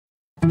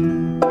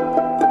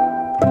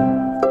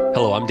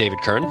I'm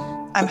David Kern.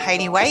 I'm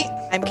Heidi White.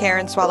 I'm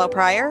Karen Swallow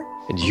Pryor.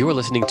 And you are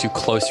listening to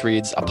Close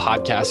Reads, a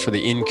podcast for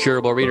the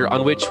incurable reader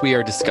on which we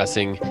are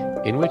discussing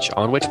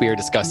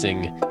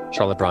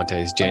Charlotte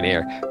Bronte's Jane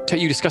Eyre.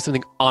 You discuss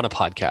something on a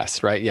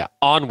podcast, right? Yeah.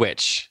 On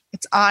which.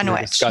 It's on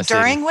which.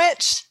 During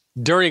which.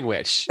 During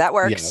which. That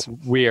works. Yeah,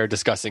 we are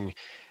discussing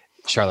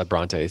Charlotte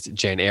Bronte's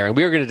Jane Eyre. And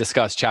we are going to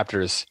discuss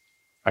chapters,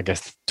 I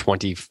guess,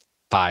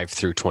 25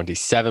 through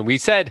 27. We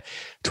said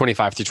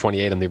 25 through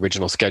 28 on the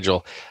original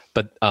schedule.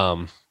 But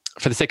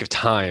for the sake of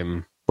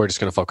time, we're just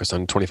going to focus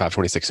on 25,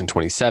 26, and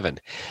 27.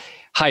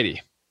 Heidi,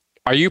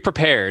 are you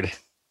prepared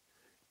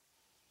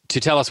to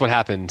tell us what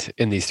happened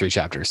in these three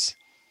chapters?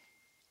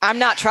 I'm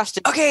not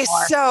trusted. Okay,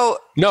 anymore. so...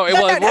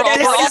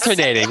 We're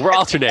alternating. We're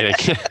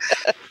alternating.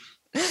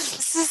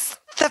 This is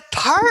the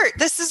part.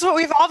 This is what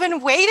we've all been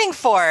waiting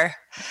for.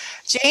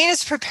 Jane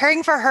is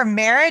preparing for her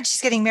marriage.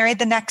 She's getting married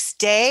the next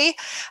day,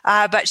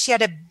 but she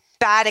had a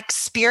bad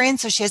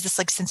experience. So she has this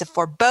sense of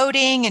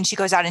foreboding, and she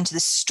goes out into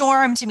the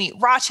storm to meet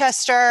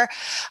Rochester.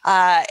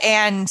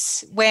 And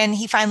when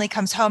he finally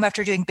comes home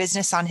after doing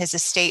business on his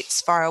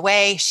estates far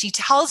away, she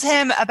tells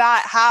him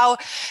about how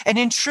an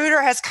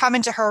intruder has come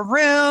into her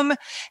room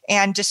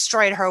and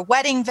destroyed her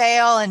wedding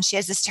veil. And she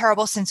has this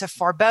terrible sense of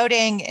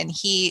foreboding, and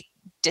he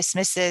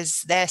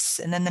dismisses this.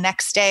 And then the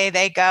next day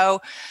they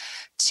go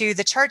to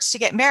the church to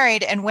get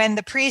married. And when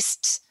the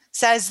priest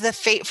says the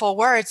fateful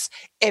words,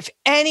 if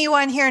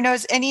anyone here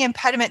knows any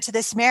impediment to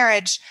this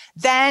marriage,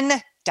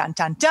 then dun,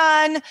 dun,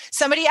 dun,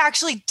 somebody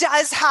actually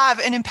does have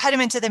an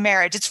impediment to the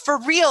marriage. It's for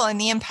real. And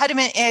the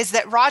impediment is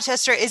that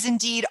Rochester is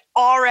indeed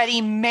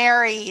already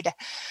married.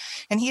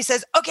 And he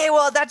says, okay,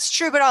 well, that's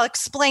true, but I'll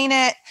explain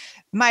it.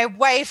 My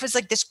wife was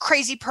this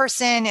crazy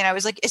person, and I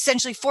was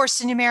essentially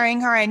forced into marrying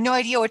her. I had no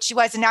idea what she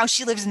was. And now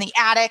she lives in the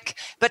attic,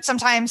 but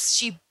sometimes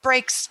she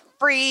breaks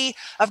free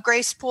of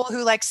Grace Poole,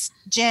 who likes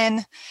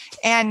gin,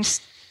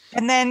 and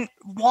then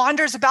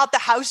wanders about the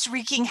house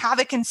wreaking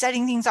havoc and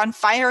setting things on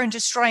fire and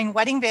destroying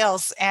wedding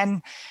veils.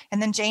 And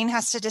then Jane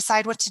has to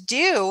decide what to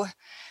do.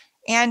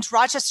 And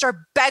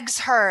Rochester begs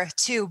her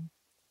to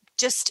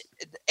just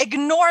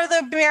ignore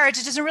the marriage.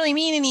 It doesn't really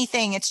mean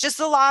anything. It's just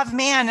the law of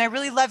man. I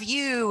really love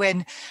you,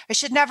 and I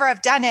should never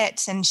have done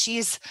it. And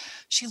she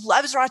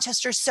loves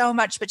Rochester so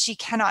much, but she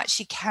cannot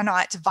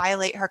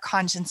violate her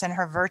conscience and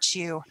her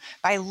virtue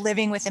by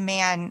living with a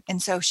man.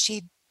 And so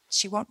she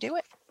won't do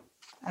it.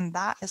 And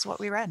that is what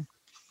we read.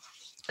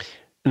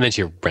 And then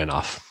she ran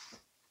off.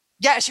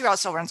 Yeah, she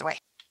also runs away.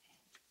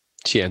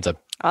 She ends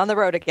up on the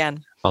road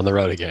again. Yeah. On the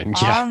road again.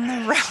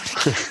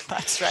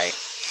 That's right.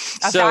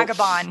 A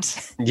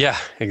vagabond. Yeah,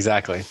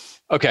 exactly.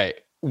 Okay.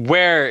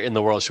 Where in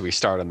the world should we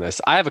start on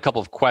this? I have a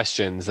couple of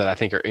questions that I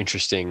think are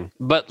interesting,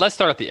 but let's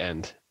start at the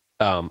end.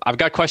 I've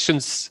got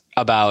questions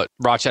about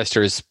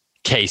Rochester's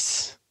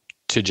case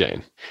to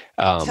Jane.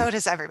 So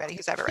does everybody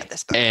who's ever read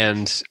this book.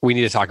 And we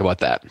need to talk about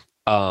that.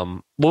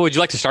 Well, would you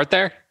like to start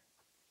there?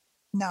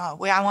 No,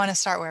 I want to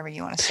start wherever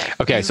you want to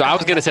start. Okay, so I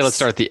was going to say let's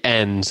start at the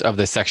end of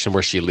this section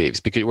where she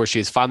leaves, where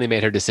she's finally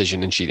made her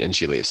decision and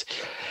she leaves.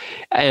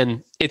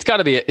 And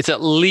it's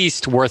at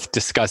least worth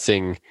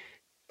discussing.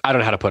 I don't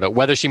know how to put it,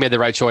 whether she made the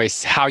right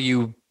choice, how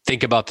you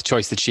think about the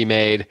choice that she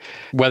made,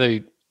 I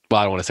don't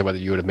want to say whether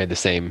you would have made the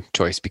same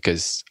choice,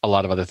 because a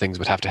lot of other things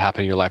would have to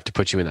happen in your life to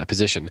put you in that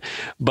position.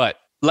 But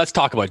let's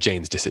talk about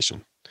Jane's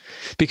decision,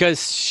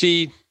 because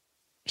she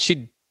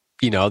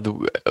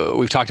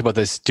we've talked about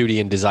this duty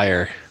and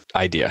desire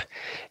idea.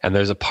 And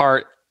there's a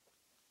part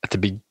at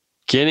the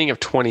beginning of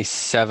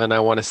 27, I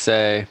want to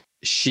say,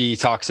 she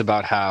talks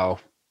about how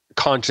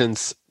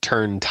conscience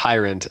turned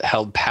tyrant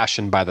held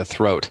passion by the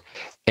throat.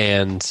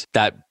 And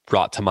that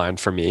brought to mind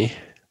for me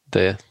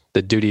the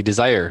duty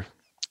desire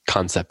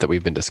concept that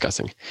we've been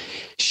discussing.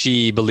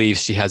 She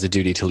believes she has a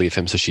duty to leave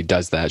him, so she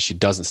does that. She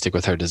doesn't stick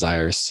with her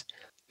desires.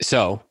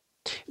 So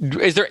do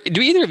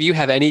either of you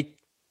have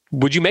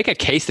would you make a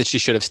case that she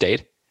should have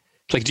stayed?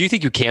 Do you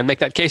think you can make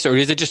that case, or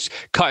is it just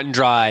cut and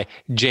dry,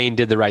 Jane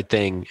did the right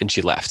thing and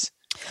she left?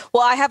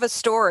 Well, I have a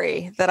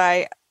story that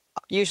I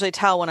usually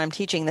tell when I'm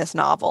teaching this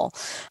novel,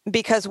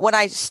 because when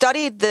I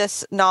studied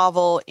this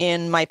novel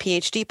in my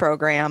PhD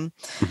program,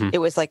 It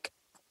was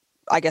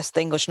I guess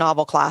the English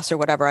novel class or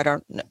whatever. I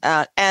don't,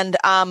 and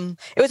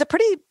it was a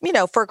pretty,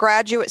 for a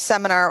graduate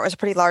seminar, it was a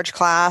pretty large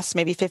class,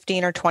 maybe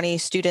 15 or 20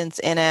 students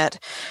in it.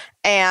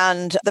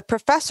 And the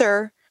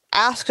professor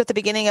asked at the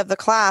beginning of the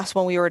class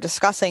when we were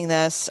discussing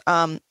this,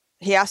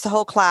 he asked the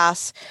whole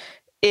class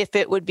if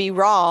it would be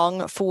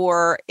wrong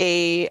for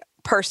a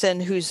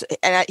person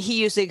and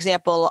he used the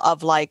example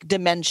of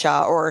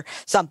dementia or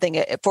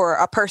something, for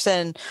a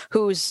person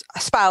whose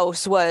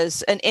spouse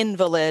was an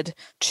invalid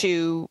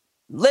to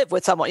live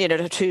with someone,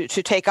 to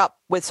take up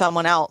with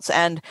someone else.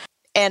 And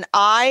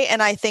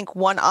I think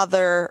one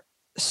other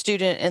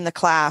student in the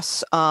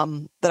class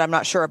that I'm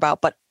not sure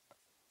about, but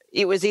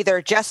it was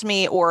either just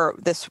me or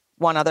this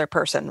one other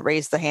person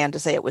raised the hand to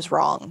say it was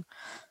wrong.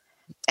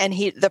 And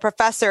the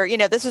professor,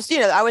 this was,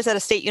 I was at a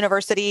state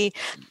university.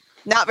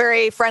 not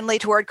very friendly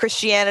toward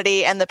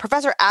Christianity. And the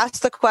professor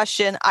asked the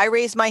question. I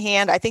raised my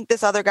hand. I think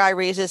this other guy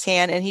raised his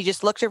hand, and he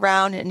just looked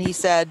around and he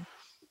said,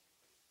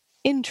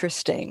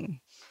 interesting.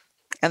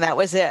 And that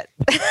was it.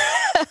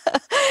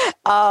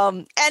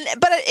 But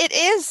it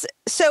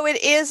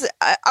is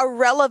a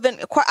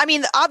relevant. I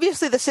mean,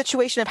 obviously, the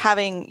situation of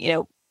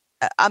having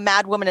a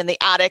mad woman in the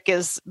attic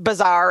is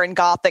bizarre and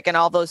gothic and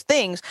all those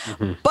things.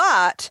 Mm-hmm.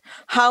 But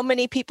how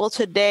many people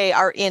today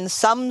are in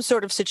some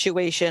sort of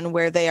situation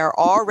where they are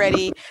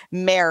already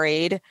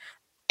married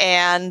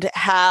and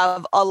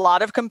have a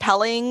lot of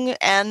compelling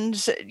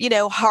and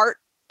heart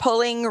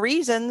pulling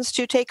reasons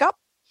to take up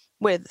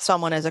with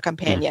someone as a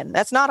companion? Mm.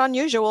 That's not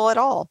unusual at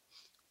all.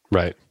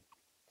 Right.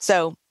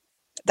 So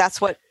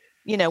that's what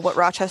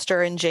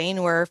Rochester and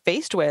Jane were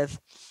faced with.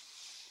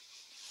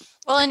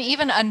 Well, and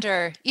even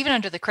under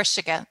the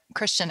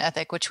Christian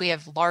ethic, which we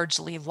have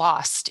largely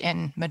lost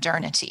in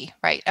modernity,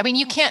 right? I mean,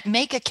 you can't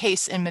make a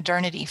case in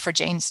modernity for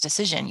Jane's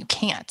decision. You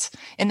can't.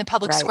 In the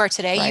public square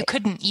today, you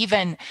couldn't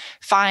even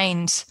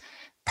find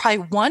probably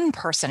one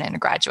person in a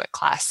graduate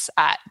class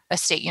at a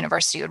state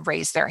university who would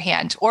raise their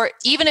hand. Or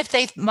even if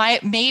they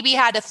maybe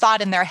had a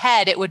thought in their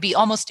head, it would be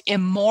almost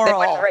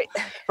immoral,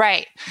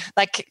 right?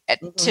 Like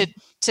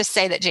to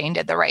say that Jane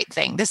did the right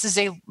thing. This is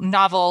a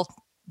novel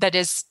that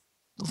is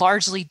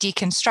largely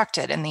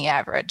deconstructed in the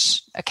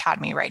average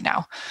academy right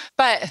now.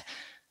 But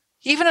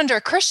even under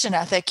a Christian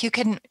ethic,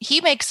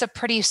 he makes a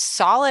pretty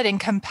solid and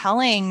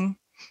compelling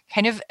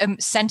kind of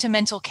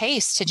sentimental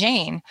case to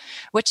Jane,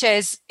 which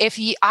is,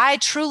 I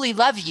truly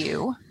love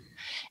you,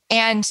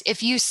 and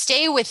if you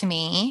stay with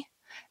me,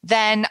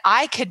 then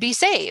I could be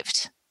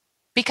saved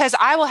because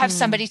I will have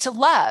somebody to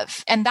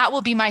love, and that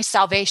will be my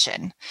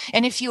salvation.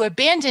 And if you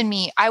abandon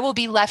me, I will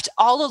be left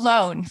all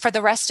alone for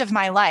the rest of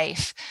my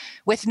life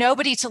with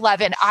nobody to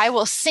love, and I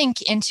will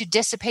sink into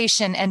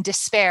dissipation and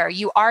despair.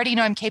 You already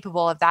know I'm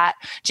capable of that.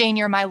 Jane,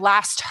 you're my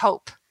last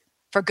hope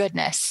for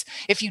goodness.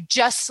 If you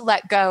just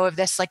let go of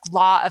this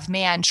law of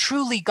man,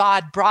 truly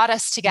God brought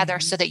us together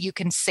so that you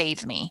can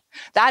save me.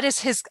 That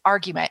is his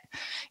argument.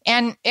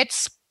 And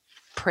it's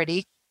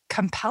pretty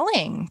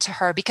compelling to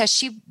her because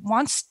she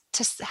wants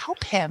to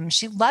help him.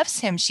 She loves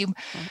him. She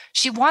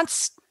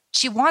wants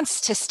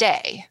to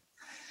stay.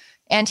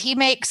 And he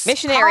makes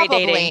missionary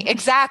dating.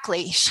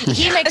 Exactly.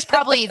 He makes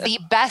probably the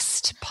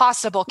best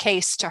possible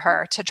case to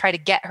her to try to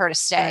get her to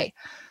stay. Right.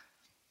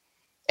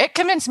 It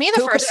convinced me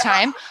the first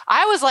time.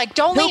 I was like,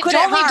 don't leave.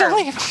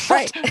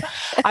 Right.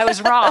 I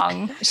was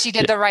wrong. She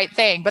did the right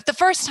thing. But the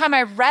first time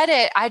I read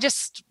it, I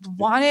just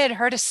wanted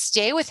her to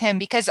stay with him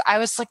because I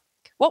was like,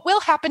 what will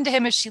happen to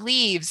him if she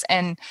leaves?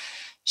 And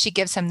she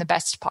gives him the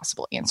best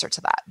possible answer to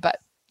that. But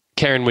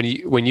Karen,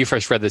 when you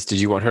first read this, did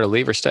you want her to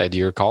leave or stay? Do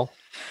you recall?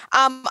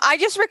 I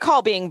just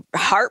recall being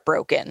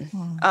heartbroken.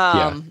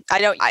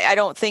 I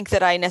don't think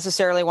that I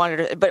necessarily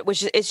wanted to, but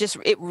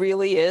it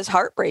really is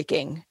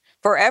heartbreaking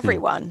for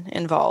everyone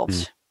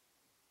involved.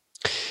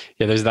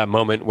 Yeah, there's that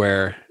moment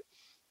where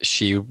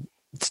she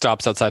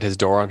stops outside his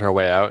door on her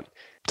way out.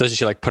 Doesn't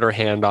she put her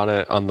hand on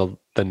it, on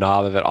the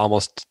knob of it,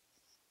 almost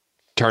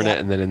turn it,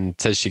 and then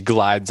says she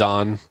glides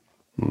on,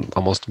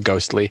 almost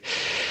ghostly.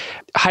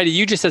 Heidi,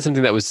 you just said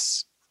something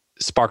that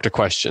sparked a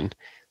question.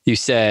 You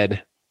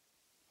said,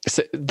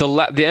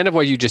 the end of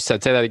what you just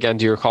said, say that again.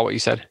 Do you recall what you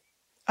said?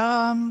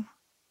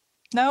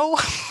 No.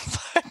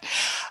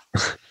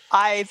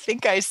 I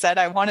think I said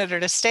I wanted her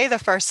to stay the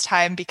first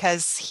time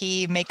because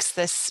she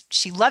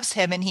loves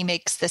him, and he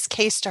makes this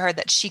case to her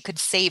that she could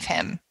save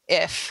him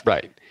if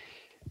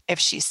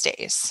she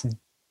stays.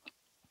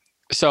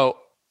 So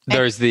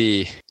there's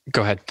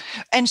go ahead.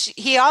 And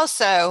he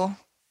also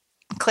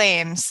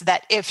claims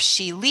that if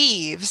she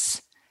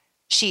leaves,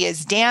 she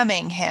is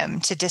damning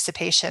him to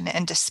dissipation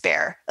and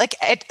despair.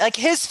 Like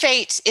his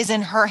fate is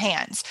in her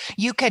hands.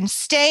 You can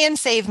stay and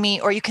save me,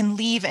 or you can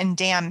leave and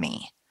damn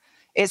me,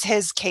 is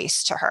his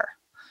case to her.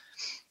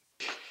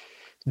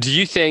 Do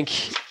you think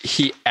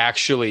he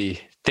actually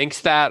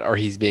thinks that, or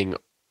he's being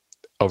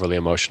overly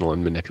emotional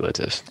and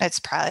manipulative? It's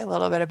probably a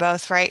little bit of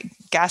both, right?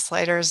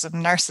 Gaslighters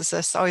and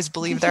narcissists always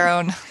believe their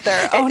own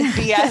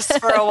BS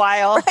for a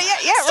while.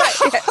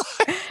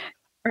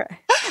 Right.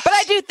 But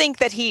I do think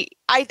that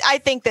I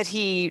think that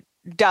he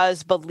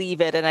does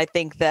believe it, and I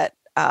think that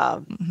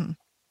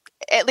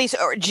at least,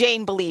 or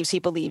Jane believes he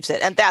believes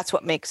it, and that's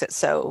what makes it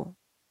so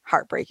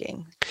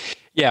heartbreaking.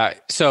 Yeah.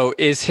 So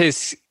is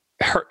his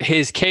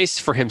case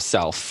for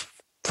himself,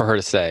 for her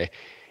to say,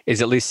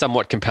 is at least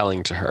somewhat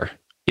compelling to her?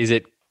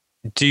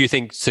 Do you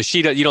think so?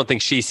 You don't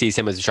think she sees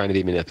him as trying to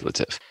be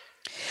manipulative?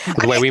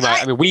 The way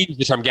we use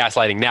the term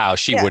gaslighting now,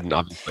 she wouldn't,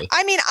 obviously.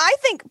 I mean, I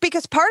think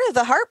because part of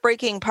the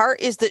heartbreaking part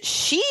is that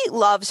she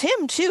loves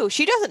him too.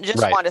 She doesn't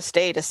just want to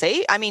stay to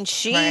say. I mean,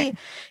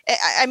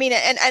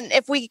 and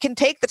if we can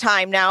take the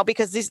time now,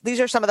 because these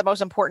are some of the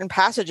most important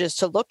passages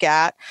to look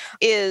at,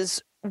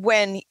 is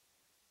when,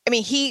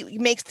 he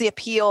makes the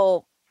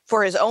appeal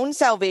for his own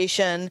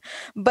salvation,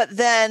 but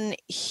then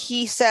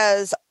he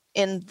says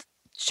in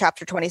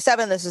chapter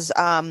 27, this is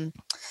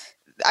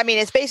I mean,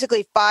 it's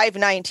basically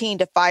 519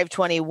 to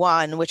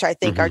 521, which I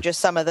think are just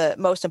some of the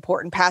most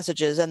important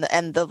passages.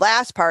 And the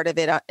last part of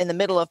it in the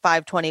middle of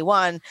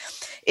 521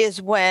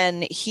 is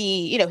when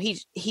he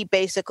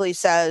basically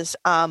says,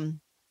 oh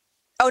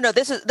no,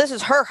 this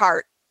is her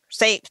heart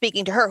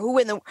speaking to her, who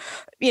in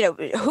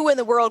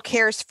the world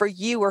cares for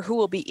you, or who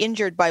will be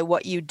injured by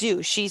what you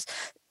do? She's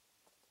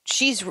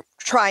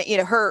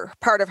trying, her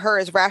part of her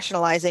is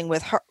rationalizing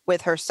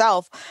with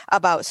herself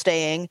about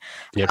staying.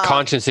 Yeah,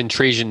 conscience and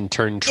treason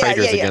turn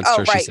traitors against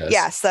her. Right. She says.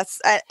 Yes,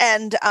 that's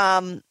and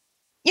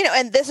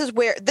this is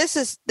where this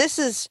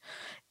is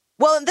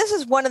well, and this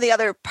is one of the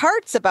other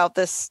parts about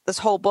this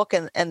whole book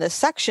and this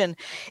section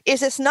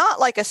is it's not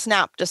like a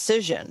snap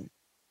decision.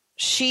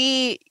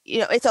 She,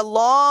 it's a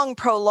long,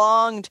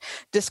 prolonged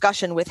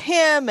discussion with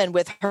him and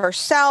with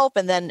herself.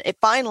 And then it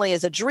finally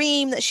is a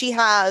dream that she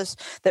has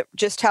that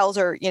just tells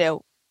her,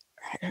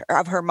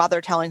 of her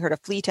mother telling her to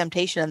flee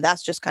temptation. And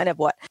that's just kind of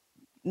what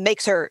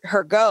makes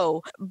her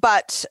go.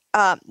 But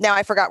now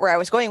I forgot where I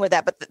was going with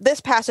that. But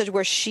this passage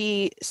where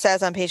she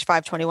says on page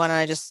 521,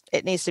 and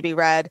it needs to be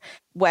read,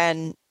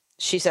 when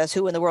she says,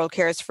 who in the world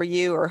cares for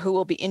you, or who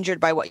will be injured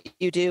by what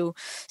you do?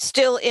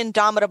 Still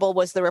indomitable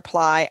was the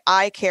reply.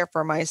 I care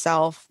for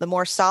myself. The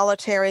more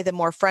solitary, the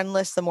more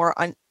friendless, the more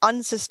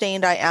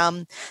unsustained I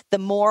am, the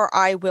more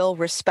I will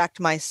respect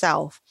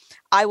myself.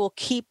 I will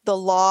keep the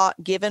law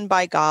given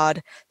by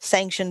God,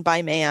 sanctioned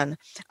by man.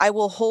 I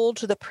will hold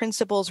to the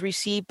principles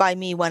received by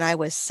me when I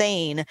was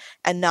sane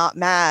and not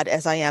mad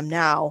as I am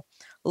now.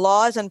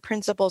 Laws and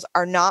principles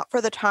are not for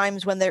the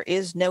times when there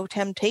is no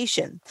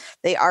temptation.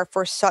 They are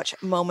for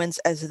such moments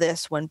as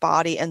this, when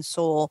body and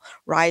soul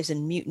rise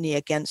in mutiny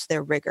against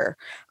their rigor.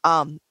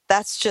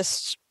 This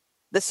is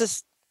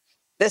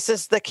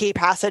the key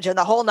passage in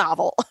the whole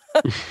novel.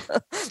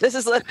 This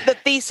is the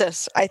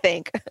thesis, I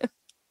think.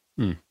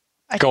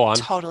 Go on. I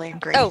totally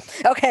agree. Oh,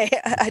 okay.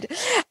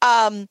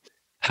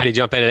 How do you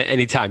jump in at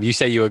any time? You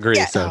say you agree.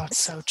 Yeah. So. Oh, it's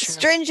so true.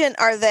 Stringent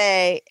are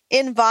they,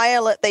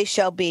 inviolate they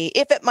shall be.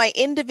 If at my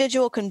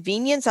individual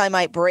convenience I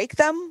might break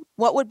them,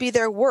 what would be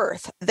their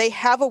worth? They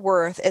have a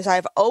worth, as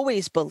I've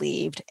always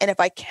believed. And if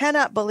I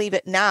cannot believe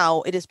it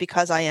now, it is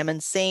because I am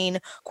insane,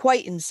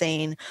 quite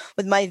insane,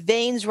 with my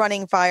veins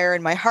running fire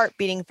and my heart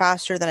beating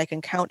faster than I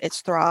can count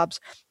its throbs.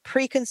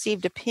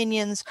 Preconceived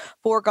opinions,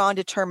 foregone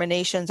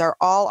determinations are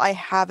all I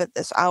have at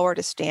this hour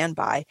to stand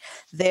by.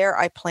 There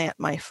I plant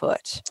my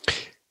foot.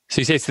 So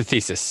you say it's the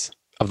thesis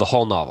of the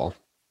whole novel.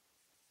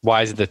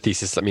 Why is it the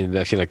thesis? I mean,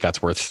 I feel like that's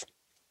worth.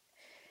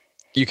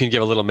 You can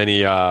give a little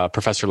mini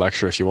professor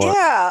lecture if you want.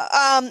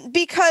 Yeah,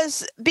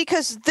 because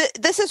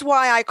this is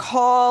why I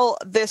call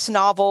this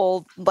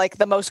novel like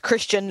the most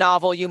Christian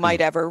novel you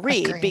might ever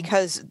read. Agreed.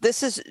 Because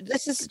this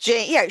is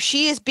Jane. Yeah,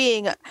 she is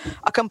being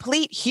a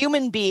complete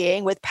human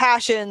being with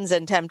passions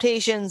and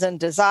temptations and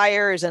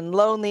desires and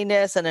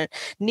loneliness and a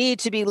need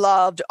to be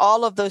loved.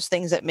 All of those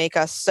things that make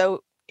us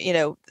so.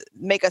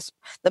 Make us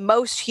the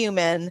most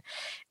human.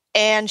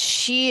 And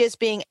she is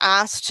being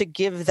asked to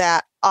give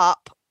that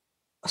up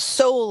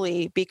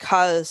solely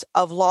because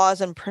of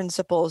laws and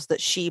principles that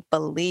she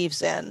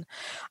believes in.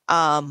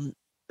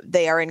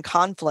 They are in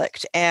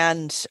conflict.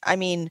 And I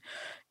mean,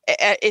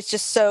 it's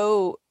just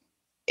so,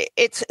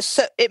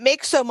 it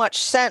makes so much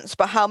sense,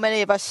 but how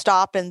many of us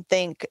stop and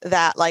think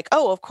that like,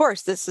 oh, of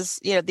course, this is,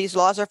 these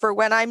laws are for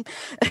when I'm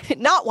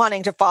not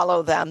wanting to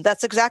follow them.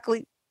 That's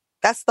the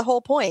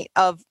whole point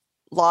of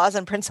laws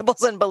and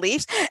principles and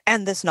beliefs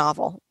and this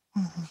novel.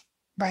 Mm-hmm.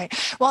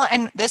 Right. Well,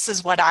 and this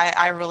is what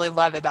I really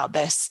love about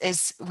this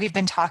is we've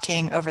been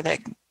talking over the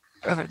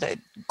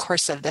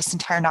course of this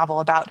entire novel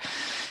about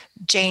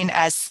Jane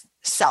as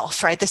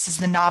self, right? This is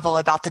the novel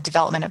about the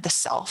development of the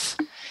self.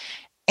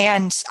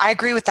 And I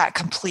agree with that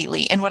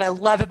completely. And what I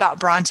love about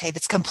Bronte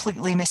that's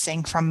completely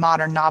missing from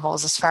modern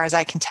novels, as far as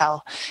I can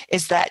tell,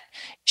 is that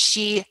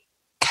she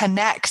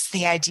connects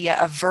the idea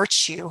of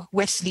virtue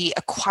with the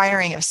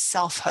acquiring of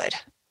selfhood.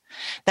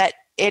 That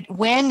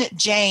when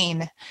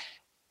Jane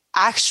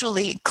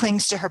actually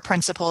clings to her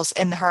principles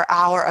in her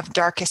hour of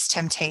darkest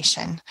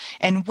temptation,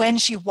 and when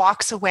she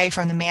walks away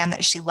from the man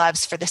that she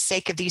loves for the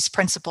sake of these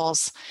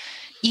principles,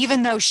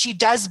 even though she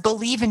does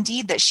believe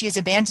indeed that she is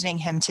abandoning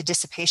him to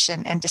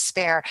dissipation and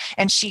despair,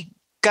 and she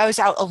goes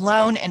out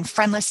alone and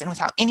friendless and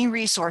without any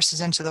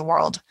resources into the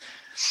world,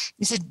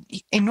 it's an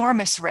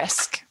enormous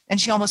risk.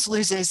 And she almost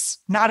loses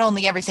not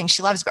only everything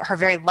she loves, but her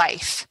very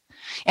life.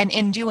 And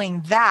in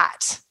doing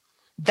that,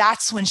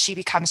 that's when she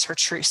becomes her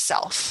true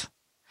self.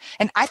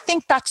 And I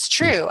think that's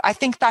true. I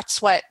think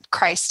that's what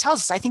Christ tells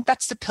us. I think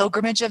that's the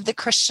pilgrimage of the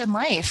Christian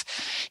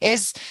life,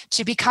 is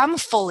to become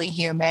fully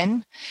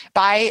human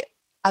by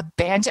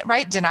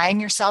denying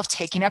yourself,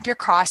 taking up your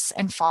cross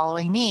and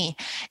following me.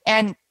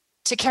 And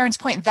to Karen's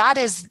point, that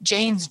is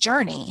Jane's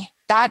journey.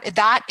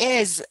 That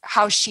is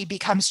how she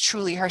becomes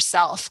truly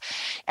herself.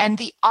 And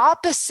the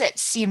opposite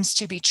seems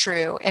to be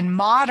true in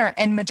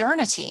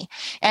modernity.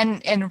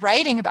 And in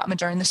writing about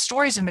modernity, the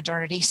stories of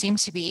modernity seem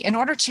to be, in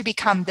order to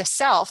become the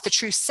self, the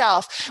true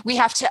self, we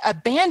have to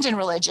abandon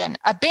religion,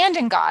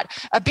 abandon God,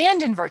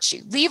 abandon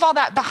virtue, leave all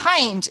that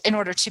behind in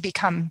order to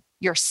become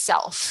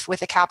yourself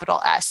with a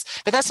capital S.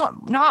 But that's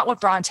not what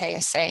Bronte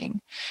is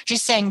saying.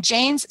 She's saying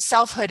Jane's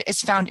selfhood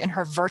is found in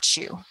her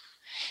virtue.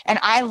 And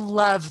I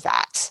love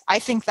that. I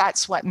think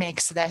that's what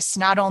makes this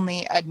not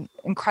only an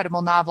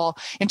incredible novel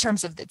in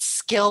terms of the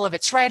skill of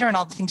its writer and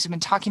all the things we've been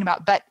talking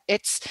about, but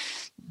it's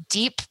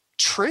deep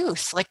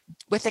truth, like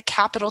with a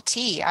capital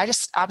T. I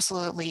just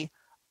absolutely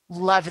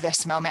love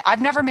this moment.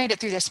 I've never made it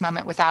through this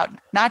moment without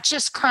not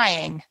just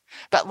crying,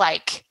 but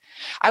like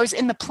I was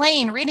in the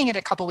plane reading it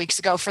a couple weeks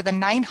ago for the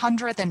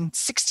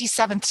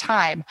 967th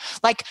time,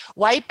 like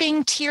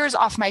wiping tears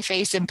off my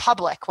face in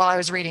public while I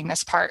was reading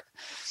this part.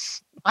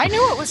 I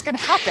knew it was going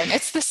to happen.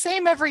 It's the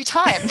same every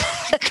time.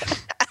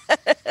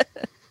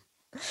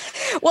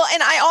 Well,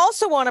 and I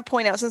also want to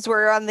point out, since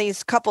we're on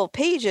these couple of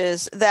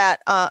pages,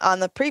 that on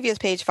the previous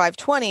page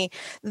 520,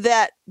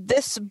 that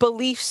this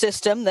belief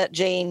system that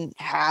Jane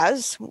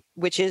has,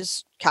 which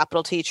is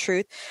capital T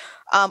truth,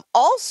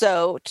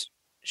 also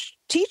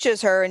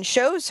teaches her and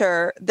shows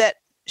her that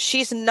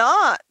she's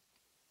not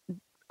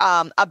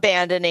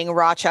abandoning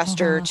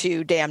Rochester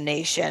to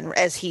damnation,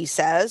 as he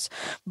says,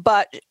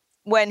 but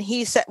when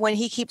he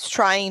keeps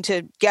trying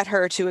to get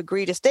her to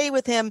agree to stay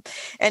with him,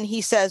 and he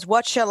says,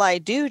 "What shall I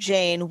do,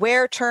 Jane?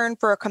 Where turn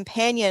for a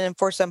companion and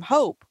for some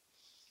hope?"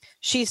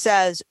 She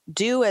says,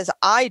 "Do as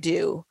I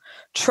do.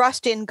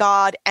 Trust in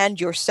God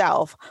and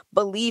yourself.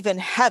 Believe in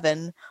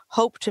heaven.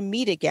 Hope to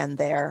meet again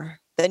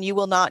there. Then you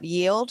will not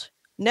yield?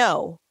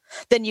 No.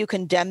 Then you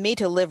condemn me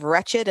to live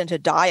wretched and to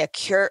die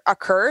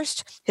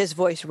accursed?" His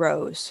voice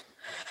rose.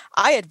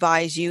 "I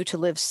advise you to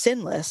live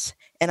sinless,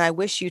 and I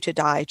wish you to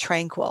die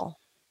tranquil."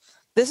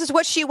 This is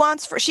what she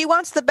wants. She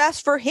wants the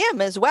best for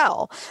him as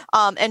well,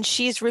 and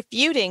she's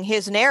refuting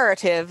his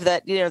narrative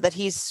that that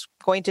he's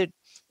going to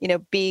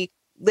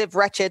live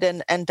wretched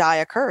and die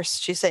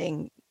accursed. She's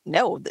saying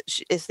no, that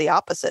is the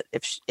opposite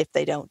if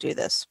they don't do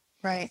this.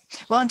 Right.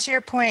 Well, and to your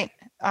point,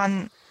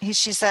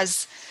 she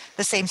says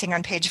the same thing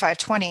on page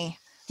 520,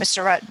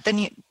 Mr.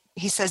 Rutt.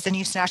 He says, "Then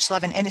you snatch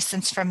love and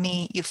innocence from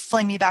me. You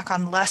fling me back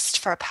on lust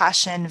for a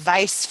passion,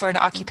 vice for an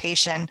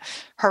occupation."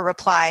 Her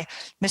reply,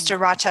 "Mr.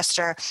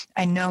 Rochester,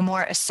 I no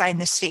more assign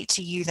this fate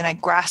to you than I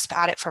grasp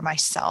at it for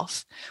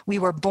myself. We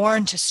were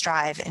born to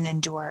strive and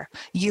endure.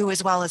 You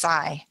as well as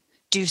I.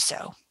 Do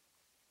so."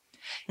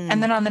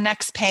 And then on the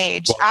next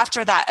page,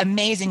 after that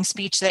amazing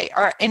speech,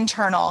 or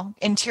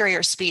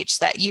interior speech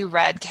that you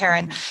read,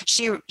 Karen,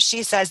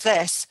 she says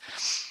this,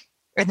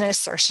 in the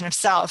assertion of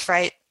self,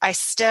 right? "I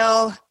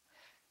still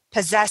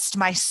possessed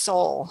my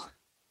soul,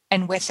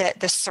 and with it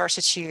the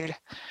certainty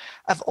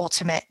of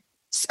ultimate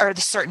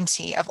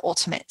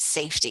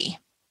safety."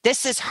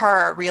 This is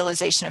her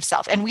realization of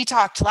self. And we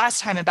talked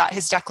last time about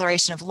his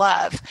declaration of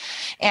love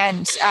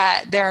and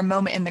their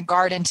moment in the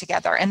garden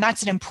together. And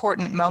that's an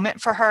important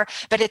moment for her,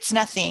 but it's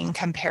nothing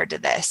compared to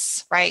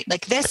this, right?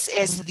 Like this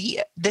is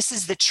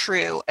the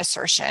true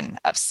assertion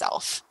of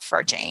self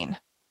for Jane.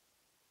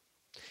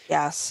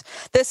 Not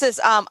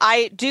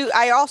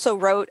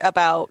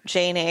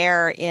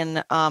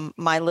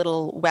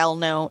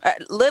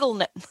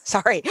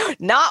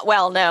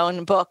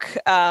well-known book,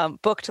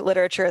 Booked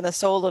Literature and the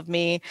Soul of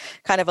Me,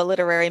 kind of a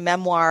literary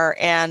memoir.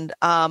 And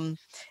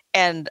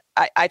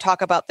I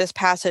talk about this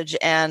passage,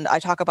 and I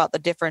talk about the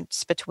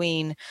difference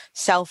between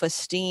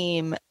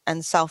self-esteem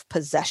and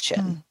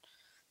self-possession.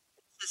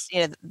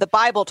 The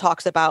Bible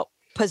talks about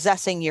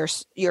possessing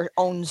your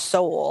own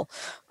soul.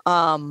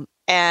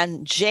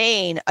 And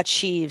Jane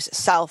achieves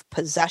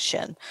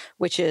self-possession,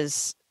 which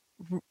is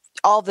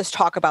all this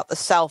talk about the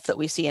self that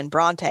we see in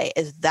Bronte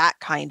is that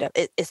kind of,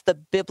 it's the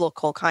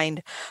biblical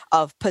kind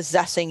of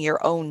possessing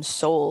your own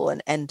soul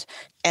and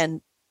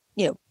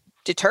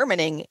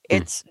determining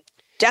its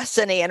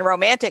destiny in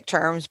romantic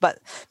terms, but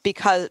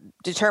because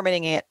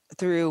determining it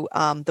through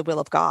the will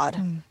of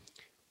God.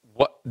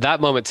 What that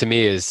moment to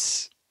me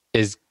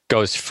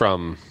goes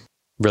from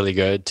really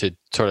good to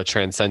sort of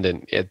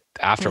transcendent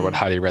after what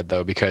Heidi read,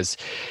 though, because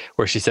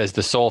where she says,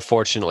 "The soul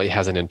fortunately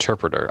has an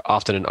interpreter,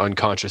 often an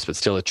unconscious but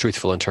still a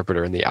truthful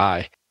interpreter in the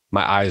eye.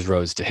 My eyes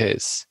rose to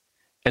his."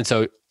 And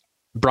so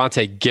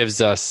Bronte gives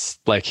us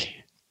like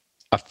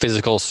a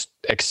physical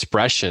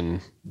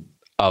expression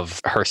of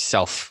her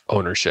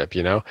self-ownership,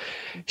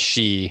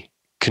 She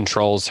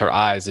controls her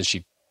eyes and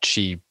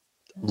she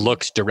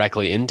looks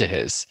directly into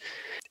his.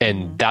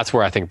 And that's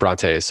where I think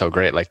Bronte is so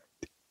great. Like,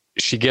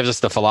 she gives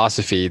us the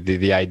philosophy,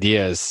 the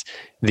ideas,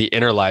 the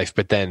inner life,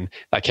 but then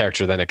that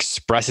character then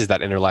expresses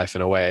that inner life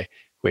in a way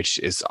which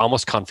is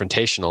almost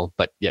confrontational,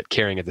 but yet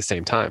caring at the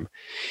same time.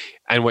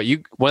 And one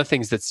of the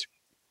things that's,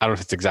 I don't know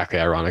if it's exactly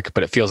ironic,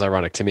 but it feels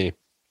ironic to me,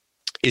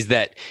 is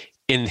that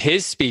in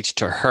his speech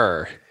to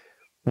her,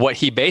 what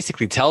he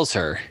basically tells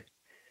her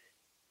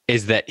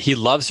is that he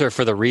loves her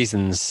for the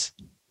reasons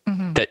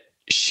that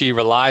she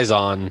relies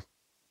on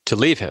to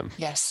leave him.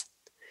 Yes.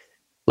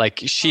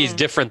 Like, she's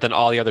different than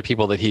all the other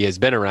people that he has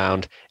been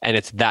around. And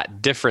it's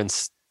that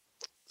difference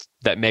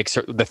that makes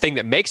her, the thing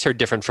that makes her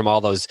different from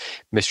all those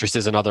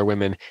mistresses and other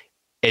women,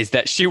 is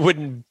that she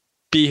wouldn't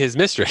be his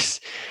mistress.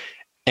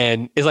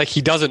 And it's like,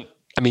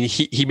 I mean,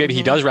 he maybe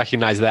he does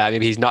recognize that.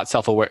 Maybe he's not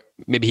self-aware.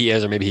 Maybe he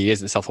is, or maybe he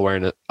isn't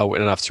self-aware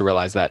enough to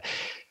realize that.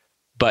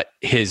 But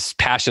his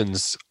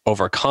passions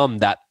overcome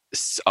that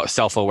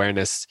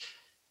self-awareness.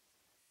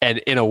 And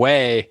in a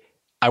way,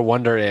 I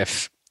wonder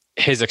if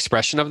his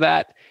expression of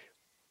that,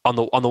 on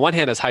the one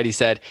hand, as Heidi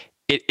said,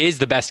 it is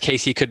the best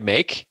case he could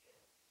make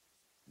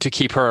to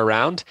keep her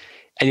around.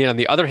 And yet on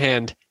the other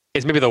hand,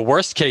 it's maybe the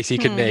worst case he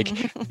could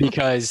make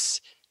because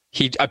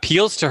he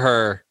appeals to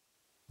her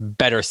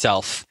better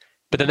self.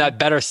 But then that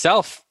better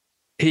self,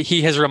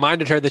 he has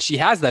reminded her that she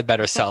has that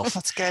better self.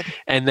 That's good.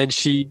 And then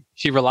she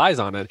relies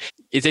on it.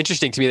 It's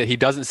interesting to me that he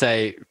doesn't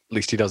say, at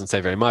least he doesn't say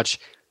very much,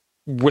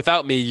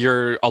 without me,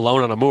 you're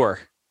alone on a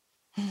moor.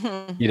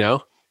 You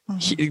know?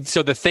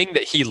 So the thing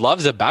that he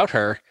loves about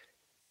her,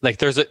 like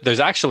there's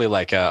actually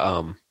like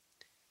a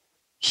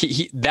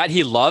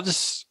he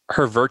loves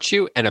her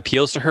virtue and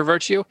appeals to her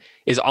virtue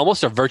is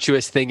almost a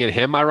virtuous thing in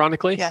him,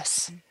 ironically.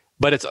 Yes.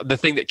 But it's the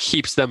thing that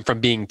keeps them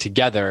from being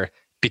together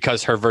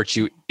because her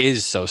virtue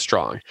is so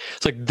strong.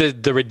 It's like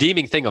the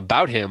redeeming thing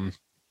about him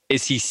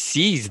is he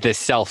sees this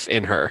self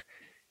in her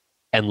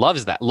and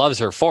loves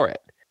her for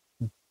it.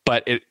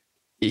 But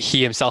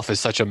he himself is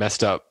such a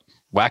messed up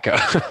wacko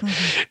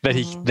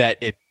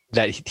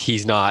that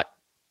he's not,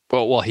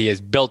 well, he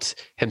has built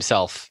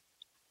himself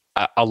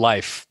a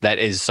life that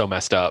is so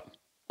messed up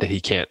that he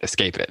can't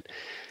escape it.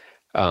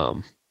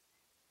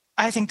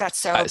 I think that's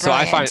so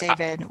brilliant,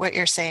 David, what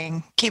you're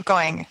saying. Keep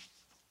going.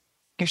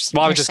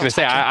 I was just going to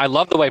say, I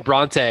love the way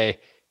Bronte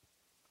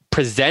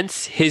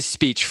presents his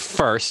speech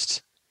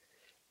first.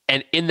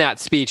 And in that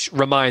speech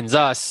reminds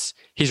us,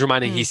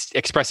 he's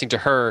expressing to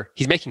her,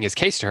 he's making his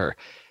case to her.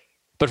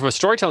 But from a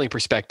storytelling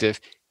perspective,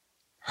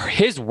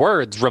 his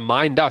words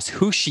remind us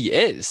who she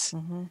is.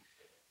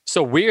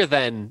 So we're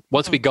then,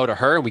 once we go to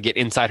her and we get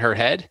inside her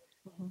head,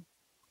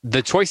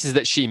 the choices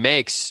that she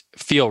makes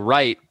feel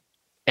right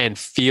and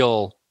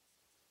feel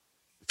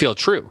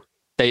true.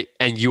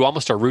 And you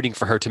almost are rooting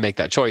for her to make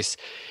that choice.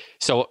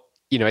 So,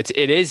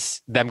 it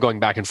is them going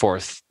back and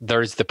forth.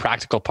 There's the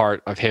practical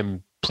part of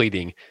him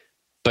pleading,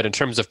 but in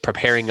terms of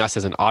preparing us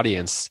as an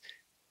audience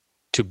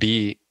to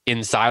be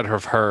inside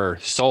of her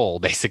soul,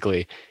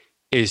 basically,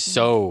 is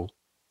so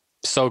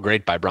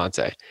great by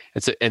Bronte.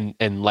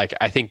 And like,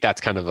 I think that's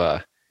kind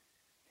of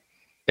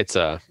it's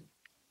a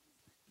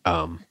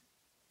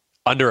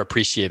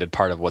underappreciated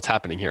part of what's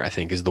happening here, I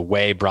think, is the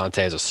way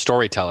Bronte as a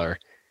storyteller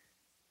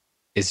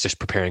is just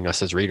preparing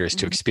us as readers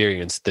to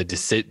experience the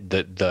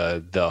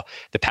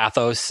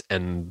pathos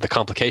and the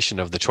complication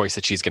of the choice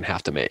that she's going to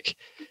have to make.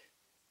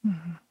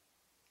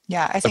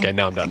 Yeah, I think, okay,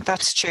 now I'm done. I think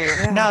that's true.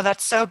 Yeah. No,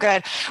 that's so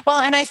good. Well,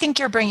 and I think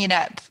you're bringing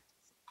up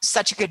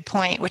such a good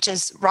point, which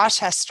is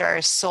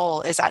Rochester's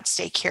soul is at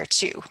stake here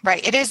too,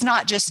 right? It is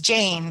not just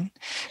Jane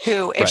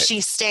who, if she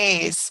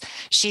stays,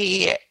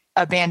 she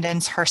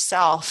abandons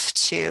herself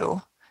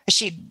to,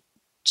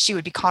 she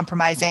would be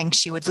compromising.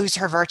 She would lose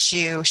her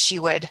virtue. She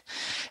would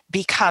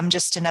become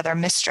just another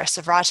mistress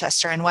of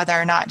Rochester. And whether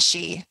or not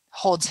she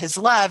holds his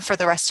love for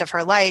the rest of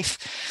her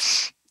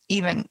life,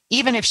 even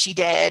if she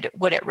did,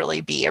 would it really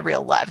be a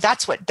real love?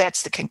 That's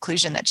the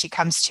conclusion that she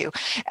comes to.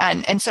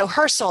 And so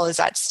her soul is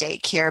at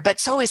stake here, but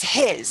so is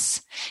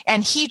his.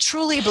 And he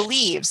truly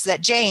believes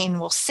that Jane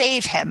will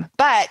save him,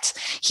 but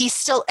he's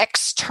still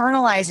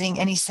externalizing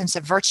any sense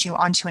of virtue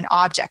onto an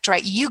object,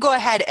 right? You go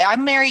ahead, I'll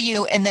marry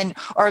you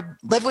or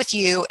live with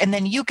you, and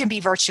then you can be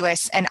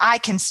virtuous and I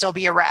can still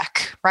be a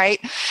wreck,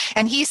 right?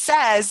 And he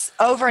says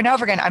over and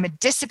over again, I'm a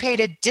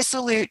dissipated,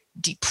 dissolute,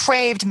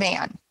 depraved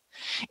man.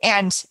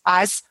 And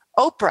as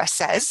Oprah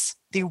says,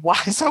 the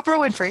wise Oprah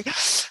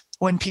Winfrey,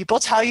 when people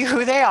tell you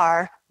who they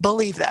are,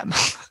 believe them.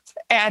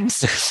 And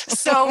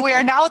so we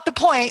are now at the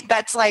point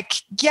that's like,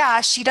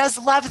 yeah, she does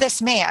love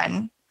this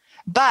man,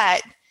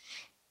 but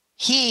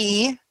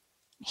he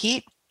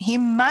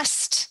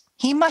must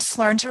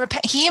learn to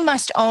repent. He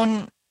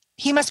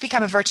must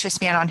become a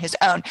virtuous man on his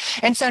own.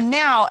 And so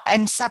now,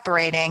 in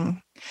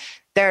separating,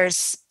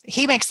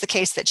 he makes the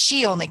case that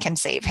she only can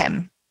save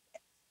him.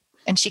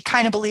 And she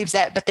kind of believes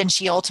that, but then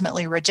she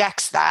ultimately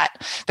rejects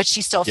that. But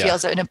she still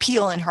feels an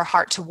appeal in her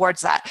heart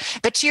towards that.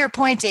 But to your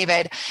point,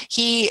 David,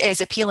 he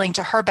is appealing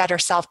to her better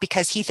self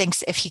because he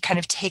thinks if he kind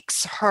of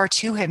takes her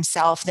to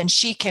himself, then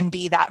she can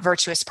be that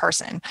virtuous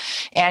person.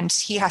 And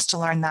he has to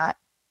learn that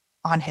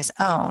on his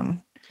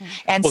own.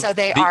 And so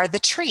they are the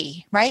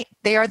tree, right?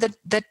 They are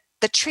the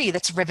tree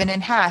that's riven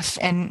in half,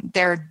 and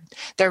their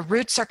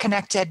roots are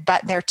connected,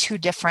 but they're two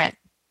different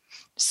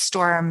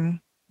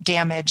storm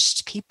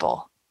damaged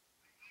people.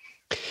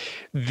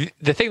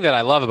 The thing that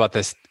I love about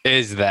this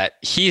is that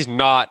he's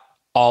not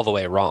all the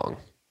way wrong,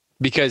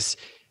 because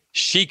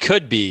she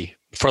could be,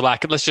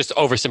 let's just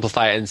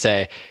oversimplify it and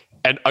say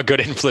a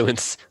good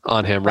influence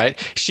on him, right?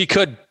 She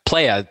could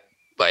play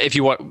if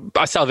you want, a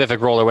salvific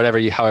role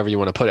or however you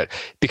want to put it,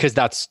 because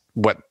that's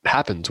what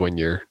happens when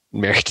you're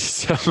married to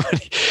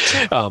somebody.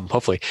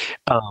 Hopefully.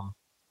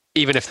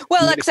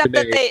 Except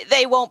that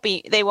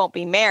they won't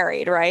be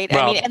married, right?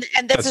 Well, I mean,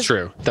 and this is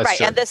true. That's right.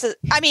 true. And this is,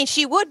 I mean,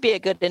 she would be a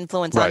good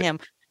influence on him,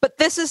 But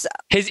this is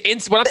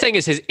what I'm saying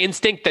is his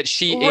instinct that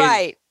she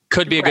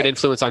could be a good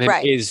influence on him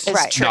is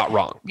not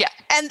wrong. Yeah.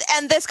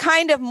 And this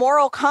kind of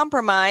moral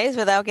compromise,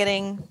 without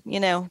getting,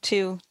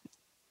 too,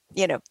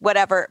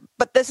 whatever.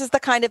 But this is the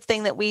kind of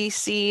thing that we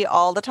see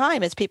all the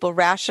time, is people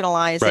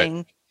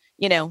rationalizing,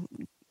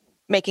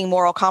 making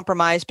moral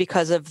compromise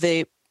because of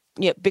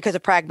because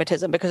of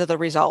pragmatism, because of the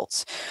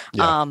results.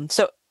 Yeah.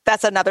 So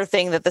that's another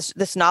thing, that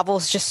this novel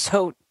is just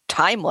so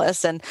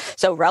timeless and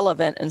so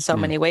relevant in so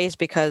many ways,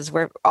 because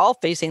we're all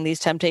facing these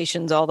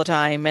temptations all the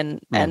time,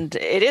 and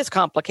it is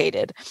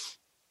complicated,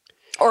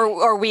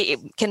 or we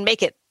can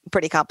make it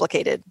pretty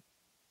complicated.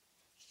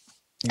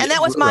 And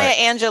that was Maya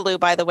Angelou,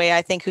 by the way,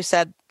 I think, who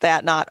said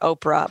that, not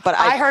Oprah. But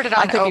I heard it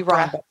on Oprah. Be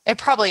wrong. It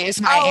probably is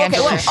Maya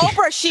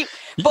Angelou.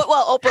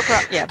 Well,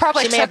 Oprah,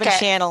 probably she may have been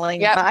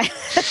channeling. Yep.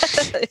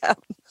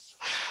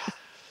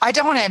 I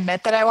don't want to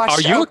admit that I watched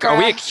Oprah. Are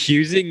we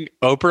accusing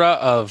Oprah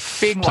of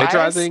being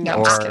plagiarizing?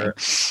 No, or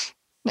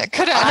it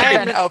could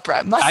have been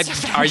Oprah. Must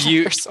have been. Are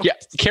you? Yeah,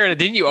 Karen,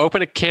 didn't you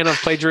open a can of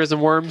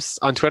plagiarism worms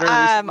on Twitter?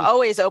 I'm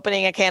always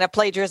opening a can of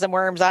plagiarism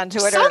worms on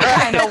Twitter. Some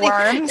kind of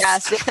worms.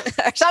 Yes,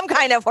 some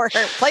kind of worm.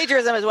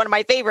 Plagiarism is one of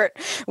my favorite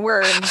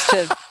worms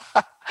to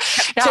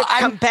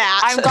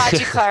combat. I'm glad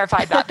you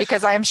clarified that,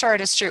 because I am sure it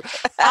is true.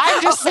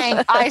 I'm just saying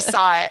I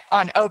saw it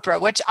on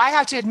Oprah, which I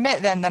have to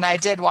admit then that I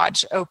did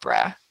watch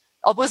Oprah.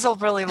 It was a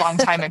really long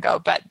time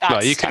ago, but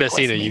that's you could have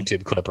seen a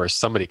YouTube clip, or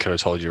somebody could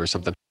have told you, or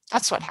something.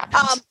 That's what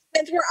happens.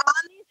 Since we're on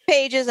these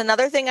pages,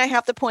 another thing I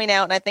have to point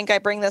out, and I think I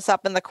bring this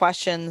up in the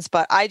questions,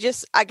 but this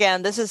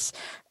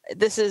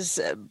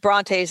is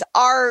Bronte's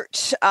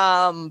art,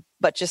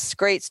 but just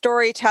great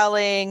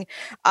storytelling,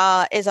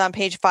 is on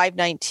page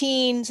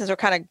 519. Since we're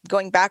kind of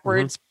going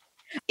backwards,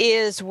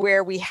 is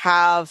where we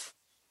have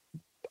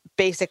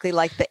basically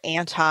like the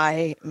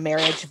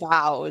anti-marriage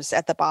vows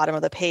at the bottom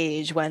of the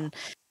page, when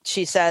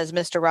she says,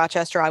 "Mr.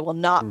 Rochester, I will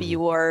not be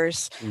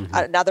yours."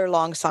 Another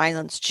long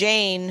silence.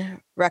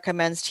 Jane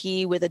recommenced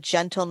he with a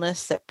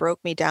gentleness that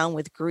broke me down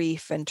with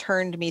grief and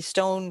turned me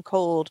stone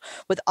cold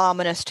with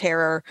ominous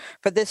terror.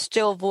 For this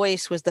still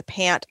voice was the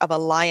pant of a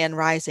lion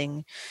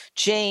rising.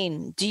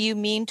 "Jane, do you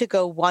mean to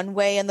go one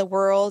way in the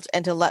world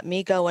and to let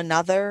me go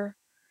another?"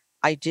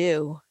 "I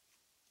do."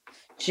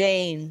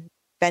 "Jane,"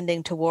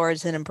 bending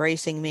towards and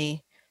embracing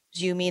me,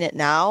 "do you mean it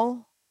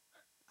now?"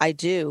 "I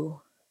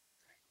do."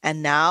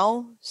 "And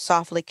now,"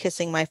 softly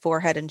kissing my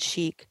forehead and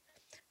cheek,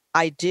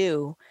 "I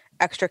do,"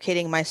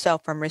 extricating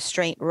myself from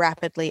restraint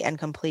rapidly and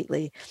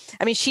completely.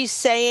 I mean, she's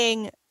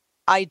saying,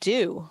 "I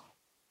do,"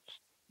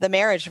 the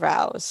marriage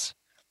vows,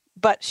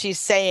 but she's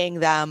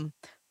saying them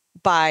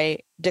by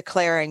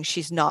declaring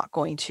she's not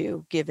going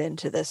to give in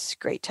to this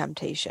great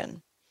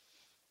temptation.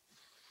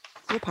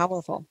 So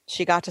powerful.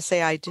 She got to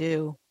say, "I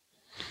do,"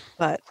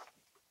 but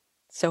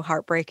so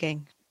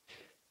heartbreaking.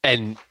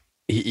 And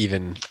he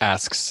even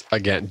asks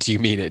again, "Do you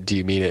mean it? Do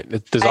you mean it?"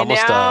 There's Am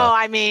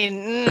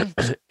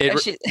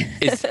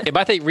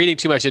I think reading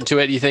too much into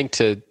it, you think,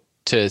 to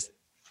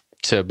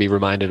be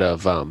reminded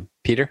of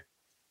Peter?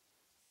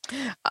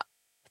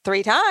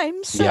 3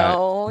 times.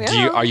 So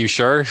yeah. Are you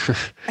sure?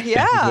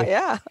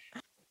 Yeah.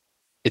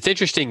 It's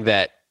interesting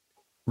that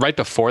right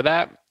before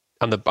that,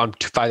 on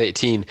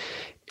 518,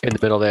 in the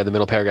middle there, the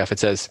middle paragraph, it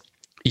says,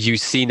 "You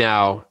see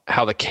now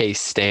how the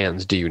case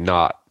stands, do you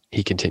not?"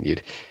 He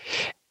continued.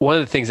 One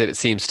of the things that it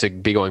seems to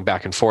be going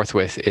back and forth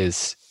with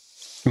is,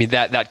 I mean,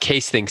 that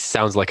case thing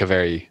sounds like a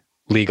very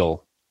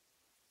legal,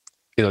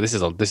 this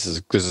is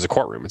a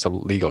courtroom. It's a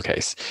legal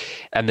case.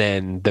 And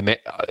then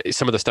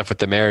some of the stuff with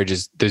the marriage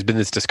is, there's been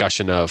this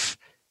discussion of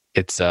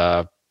she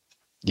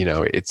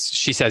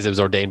says it was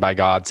ordained by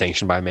God,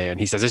 sanctioned by man.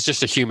 He says it's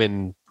just a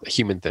human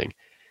thing.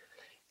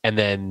 And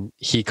then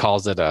he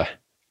calls it a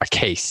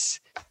case.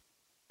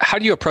 How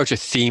do you approach a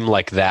theme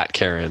like that,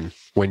 Karen,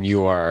 when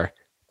you are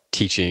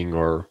teaching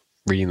or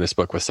reading this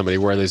book with somebody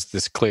where there's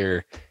this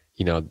clear,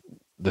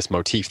 this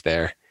motif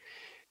there?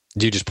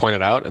 Do you just point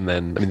it out? And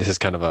then, this is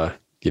kind of a,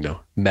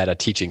 meta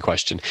teaching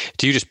question.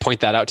 Do you just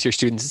point that out to your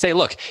students and say,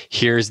 look,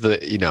 here's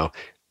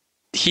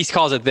he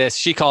calls it this,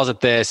 she calls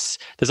it this.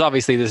 There's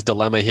obviously this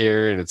dilemma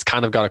here, and it's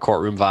kind of got a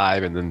courtroom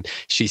vibe. And then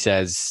she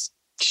says,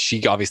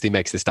 she obviously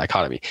makes this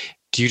dichotomy.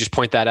 Do you just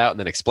point that out and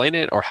then explain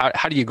it? Or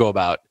how do you go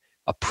about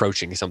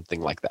approaching something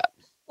like that?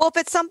 Well, if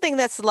it's something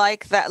that's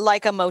like that,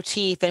 like a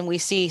motif, and we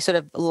see sort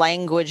of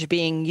language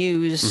being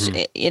used,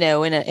 in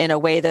a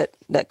way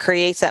that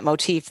creates that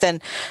motif, then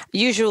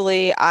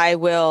usually I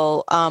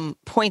will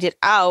point it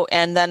out,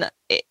 and then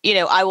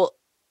I will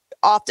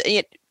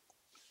often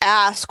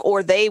ask,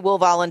 or they will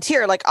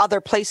volunteer, like other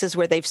places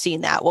where they've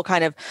seen that. We'll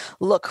kind of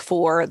look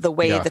for the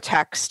way the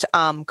text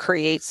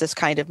creates this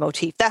kind of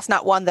motif. That's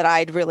not one that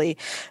I'd really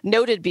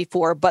noted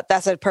before, but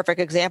that's a perfect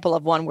example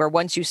of one where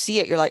once you see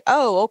it, you're like,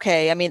 oh,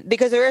 okay.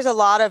 Because there is a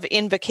lot of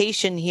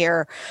invocation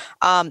here,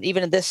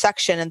 even in this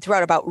section and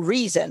throughout, about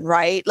reason,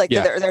 right? Like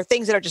there are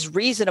things that are just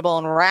reasonable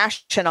and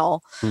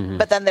rational,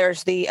 but then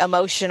there's the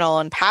emotional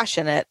and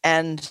passionate,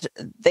 and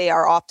they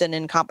are often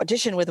in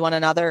competition with one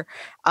another.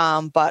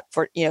 But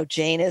for,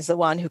 Jane is the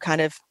one who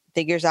kind of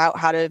figures out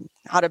how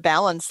to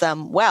balance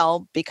them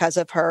well because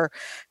of her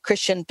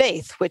Christian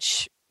faith,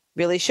 which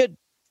really should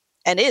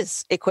and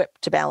is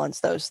equipped to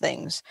balance those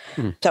things.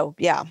 So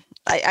yeah,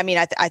 I mean,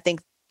 I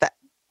think that,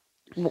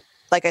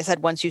 like I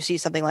said, once you see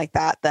something like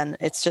that, then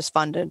it's just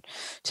fun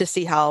to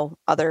see how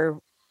other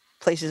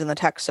places in the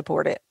text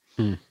support it.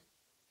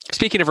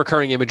 Speaking of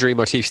recurring imagery,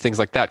 motifs, things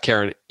like that,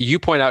 Karen, you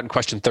point out in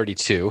question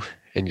 32,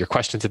 in your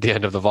questions at the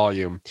end of the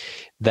volume,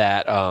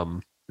 that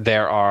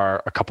there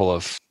are a couple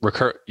of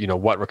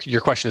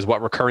your question is,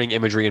 what recurring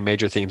imagery and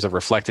major themes are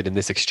reflected in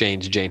this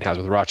exchange Jane has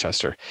with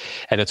Rochester?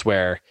 And it's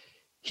where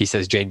he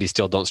says, "Jane, be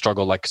still, don't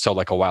struggle like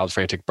a wild,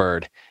 frantic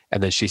bird."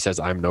 And then she says,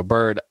 "I'm no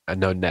bird,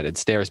 no net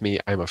ensnares me.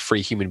 I'm a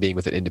free human being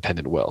with an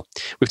independent will."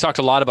 We've talked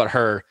a lot about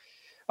her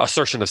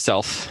assertion of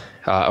self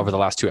over the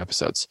last 2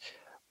 episodes.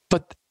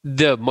 But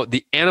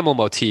the animal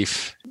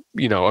motif,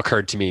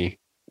 occurred to me,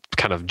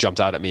 kind of jumped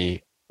out at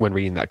me when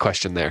reading that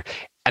question there.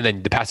 And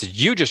then the passage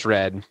you just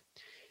read,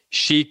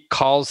 she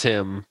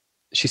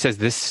says,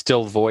 "This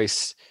still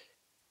voice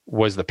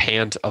was the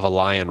pant of a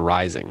lion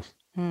rising."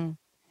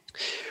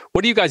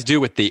 What do you guys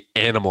do with the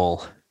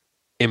animal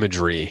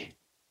imagery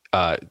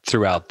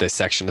throughout this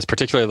section,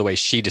 particularly the way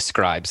she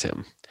describes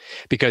him?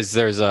 Because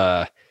there's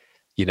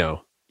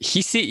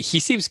he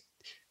seems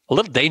a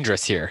little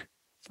dangerous here.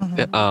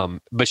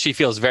 But she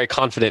feels very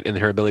confident in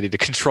her ability to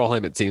control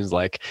him, it seems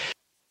like.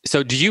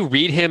 So do you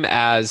read him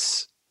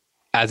as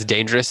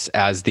dangerous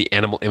as the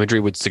animal imagery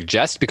would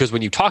suggest? Because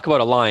when you talk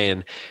about a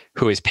lion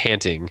who is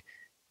panting,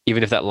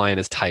 even if that lion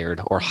is tired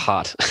or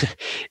hot,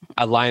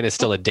 a lion is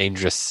still a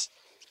dangerous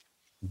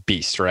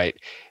beast, right?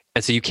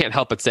 And so you can't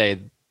help but say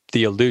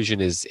the illusion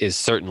is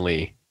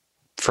certainly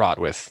fraught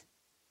with,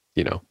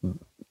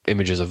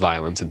 images of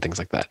violence and things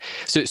like that.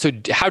 So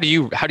how do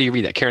you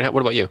read that, Karen? What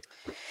about you?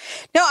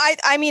 No,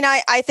 I mean,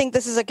 I think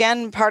this is,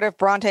 again, part of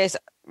Bronte's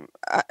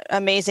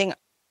amazing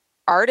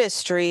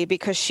artistry,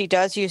 because she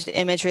does use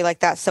imagery like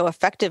that so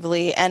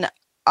effectively. And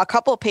a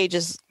couple of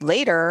pages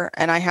later,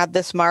 and I had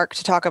this mark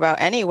to talk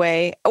about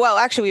anyway. Well,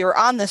 actually, we were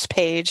on this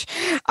page,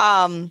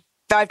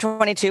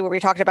 522, where we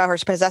talked about her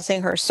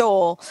possessing her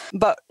soul.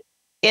 But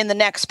in the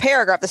next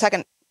paragraph, the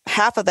second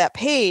half of that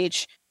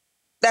page,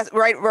 that's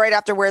right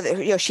after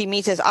where she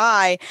meets his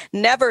eye,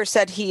 never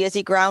said he as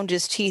he ground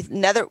his teeth,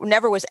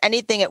 never was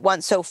anything at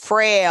once so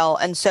frail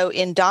and so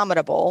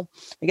indomitable.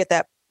 We get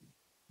that,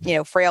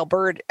 frail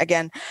bird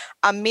again.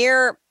 A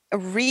mere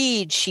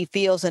reed she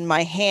feels in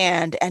my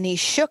hand, and he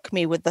shook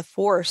me with the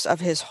force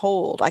of his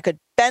hold. I could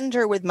bend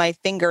her with my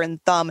finger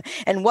and thumb,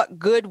 and what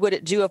good would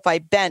it do if I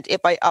bent,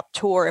 if I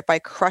uptore, if I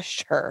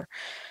crushed her?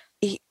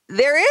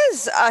 There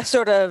is a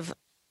sort of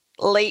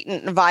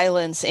latent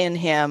violence in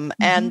him.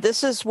 And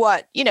this is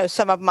what,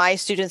 some of my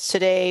students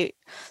today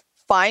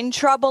find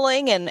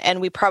troubling,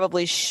 and we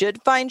probably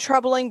should find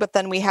troubling, but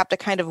then we have to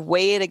kind of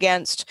weigh it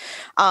against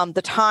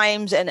the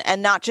times,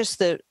 and not just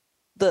the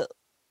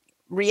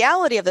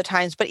reality of the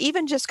times, but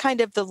even just kind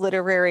of the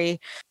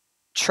literary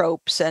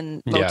tropes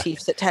and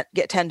motifs that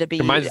tend to be.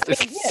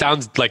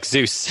 Sounds like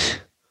Zeus.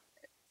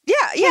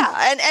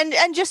 Yeah.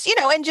 And just,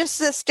 and just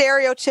the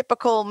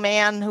stereotypical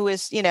man who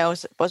is,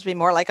 supposed to be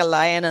more like a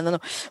lion, and then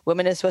the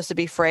woman is supposed to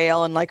be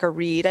frail and like a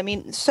reed. I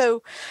mean,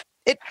 so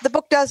the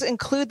book does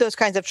include those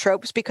kinds of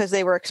tropes because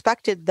they were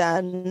expected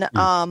then.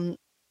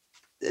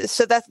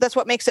 So that's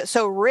what makes it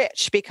so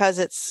rich, because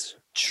it's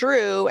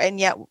true, and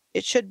yet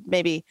it should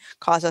maybe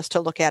cause us to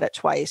look at it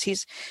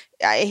twice.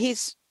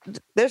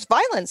 There's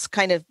violence,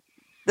 kind of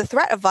the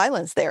threat of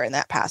violence there in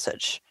that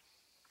passage.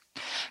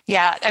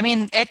 Yeah. I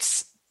mean,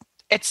 it's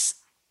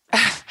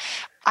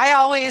I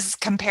always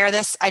compare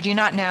this. I do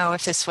not know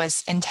if this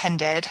was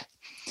intended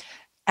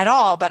at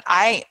all, but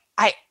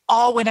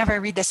whenever I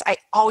read this, I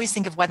always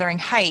think of Wuthering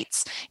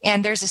Heights.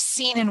 And there's a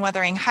scene in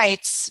Wuthering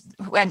Heights,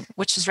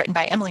 which was written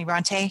by Emily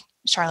Bronte,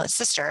 Charlotte's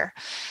sister,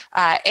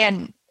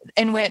 and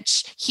in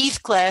which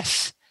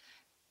Heathcliff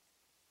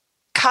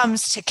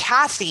comes to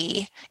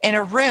Cathy in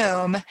a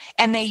room,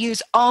 and they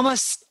use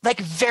almost like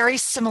very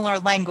similar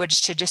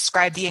language to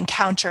describe the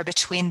encounter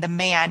between the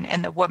man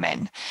and the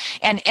woman.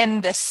 And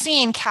in the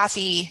scene,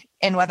 Cathy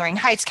in Wuthering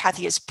Heights,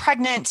 Cathy is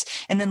pregnant,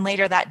 and then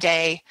later that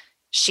day,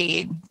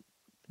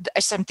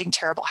 something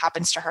terrible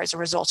happens to her as a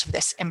result of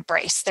this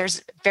embrace.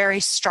 There's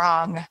very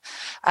strong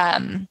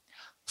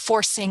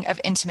forcing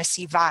of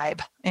intimacy vibe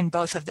in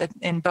both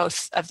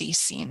of these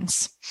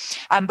scenes,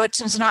 but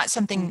it's not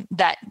something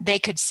that they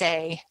could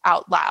say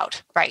out loud,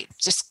 right?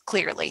 Just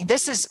clearly,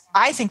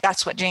 I think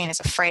that's what Jane is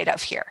afraid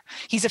of here.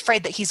 He's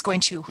afraid that he's going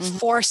to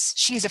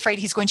she's afraid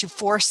he's going to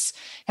force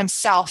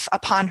himself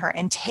upon her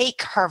and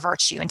take her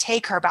virtue and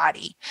take her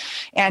body,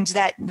 and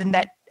that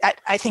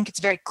I think it's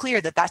very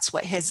clear that that's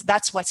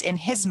what's in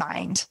his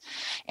mind,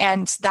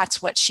 and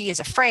that's what she is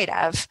afraid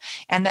of,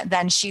 and that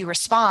then she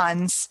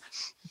responds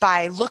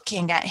by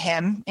looking at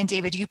him. And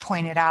David, you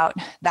pointed out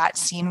that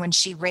scene when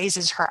she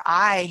raises her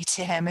eye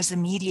to him as the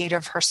mediator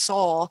of her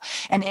soul,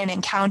 and in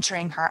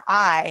encountering her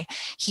eye,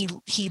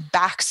 he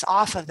backs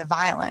off of the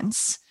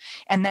violence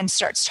and then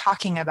starts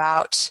talking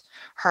about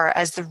her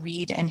as the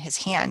reed in his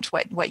hand.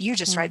 What you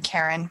just read,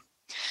 Karen.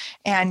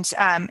 And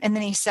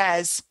then he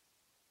says,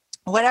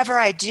 whatever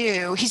I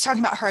do, he's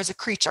talking about her as a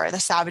creature, the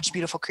savage,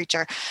 beautiful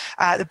creature,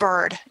 the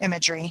bird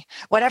imagery.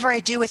 Whatever I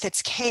do with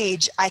its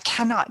cage, I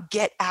cannot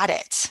get at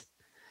it.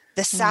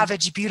 The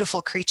savage,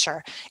 beautiful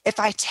creature. If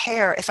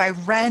I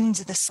rend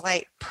the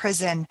slight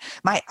prison,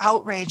 my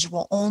outrage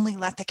will only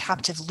let the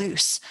captive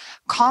loose.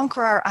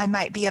 Conqueror I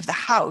might be of the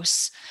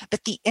house,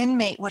 but the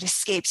inmate would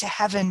escape to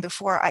heaven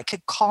before I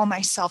could call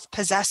myself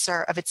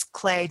possessor of its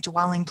clay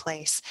dwelling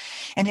place.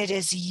 And it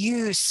is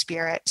you,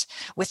 spirit,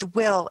 with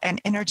will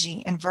and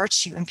energy and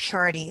virtue and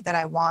purity that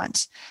I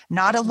want,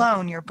 not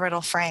alone your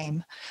brittle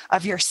frame.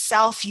 Of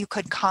yourself you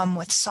could come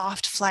with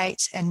soft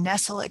flight and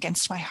nestle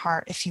against my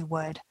heart if you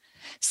would.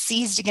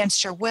 Seized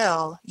against your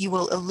will, you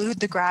will elude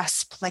the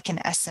grasp like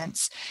an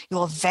essence. You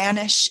will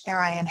vanish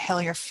ere I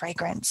inhale your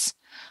fragrance.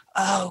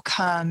 Oh,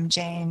 come,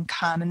 Jane,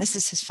 come. And this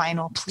is his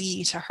final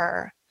plea to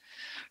her.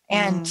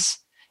 And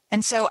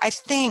so I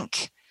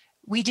think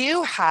we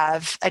do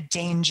have a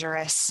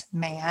dangerous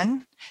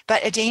man,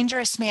 but a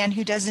dangerous man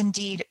who does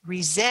indeed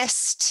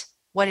resist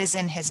what is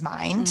in his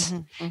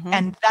mind,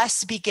 and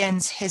thus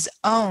begins his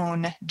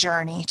own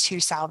journey to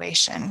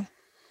salvation.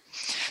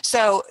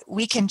 So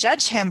we can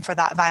judge him for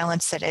that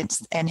violence that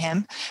is in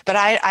him, but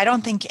I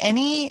don't think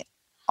any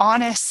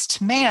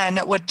honest man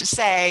would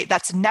say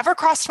that's never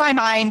crossed my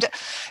mind,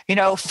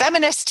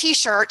 feminist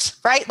t-shirt,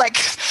 right? Like,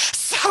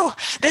 so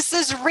this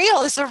is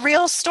real. It's a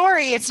real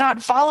story. It's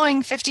not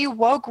following 50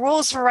 woke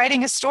rules for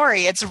writing a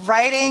story. It's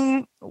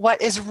writing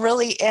what is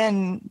really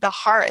in the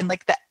heart and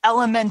like the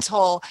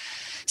elemental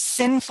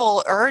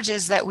sinful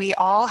urges that we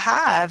all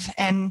have.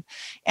 And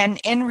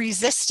in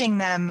resisting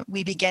them,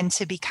 we begin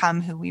to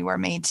become who we were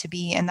made to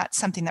be. And that's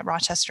something that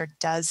Rochester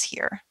does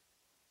here.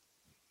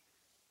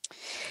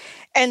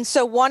 And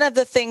so one of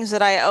the things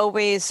that I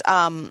always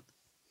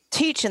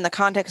teach in the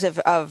context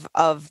of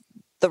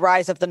the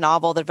rise of the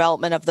novel, the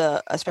development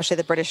of especially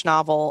the British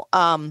novel,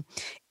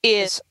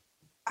 is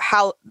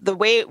how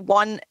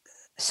one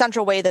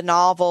central way the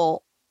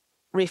novel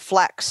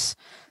reflects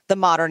the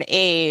modern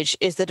age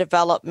is the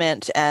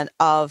development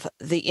of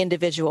the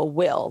individual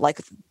will, like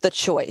the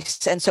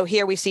choice. And so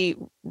here we see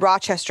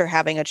Rochester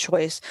having a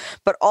choice,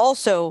 but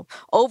also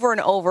over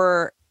and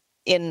over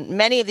in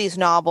many of these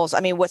novels,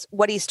 I mean,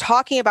 what he's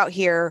talking about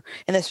here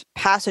in this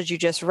passage you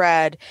just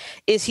read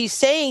is he's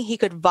saying he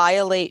could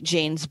violate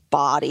Jane's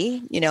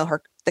body,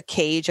 the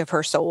cage of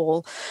her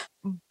soul,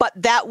 but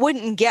that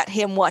wouldn't get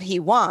him what he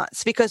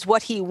wants, because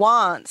what he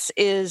wants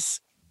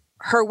is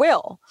her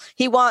will.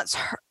 He wants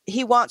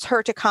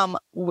her to come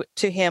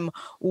to him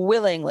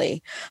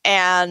willingly.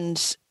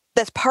 And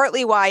that's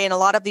partly why in a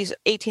lot of these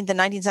 18th and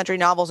 19th century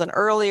novels and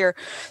earlier,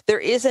 there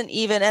isn't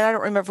even, and I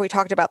don't remember if we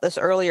talked about this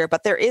earlier,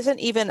 but there isn't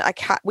even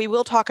we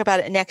will talk about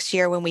it next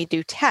year when we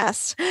do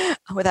tests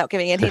without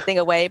giving anything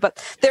away,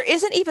 but there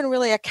isn't even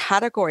really a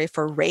category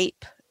for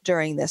rape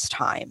during this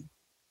time.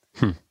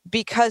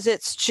 Because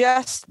it's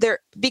just there,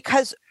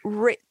 because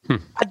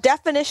a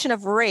definition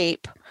of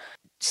rape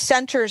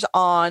centers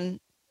on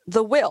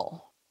the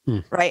will,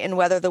 right? And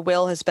whether the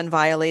will has been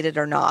violated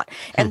or not.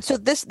 And so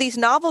these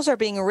novels are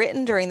being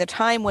written during the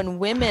time when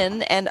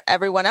women and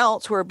everyone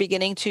else were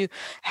beginning to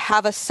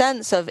have a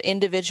sense of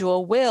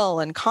individual will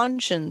and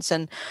conscience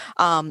and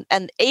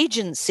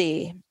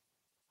agency.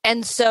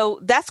 And so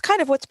that's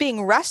kind of what's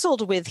being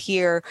wrestled with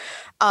here.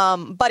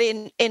 But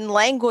in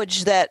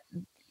language that,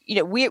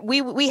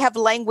 we have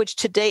language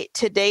today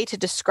to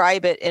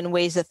describe it in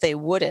ways that they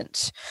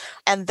wouldn't.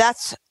 And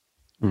that's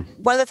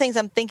one of the things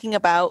I'm thinking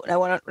about, and I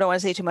don't want to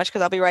say too much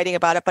because I'll be writing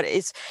about it, but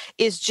is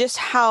just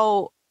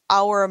how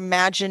our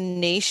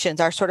imaginations,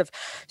 our sort of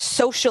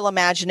social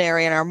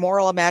imaginary and our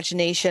moral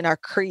imagination are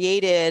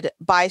created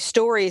by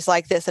stories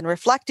like this and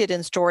reflected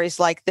in stories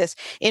like this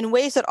in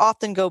ways that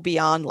often go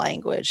beyond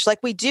language. Like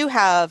we do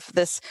have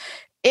this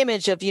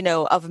image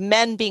of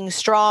men being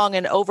strong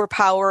and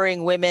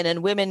overpowering women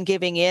and women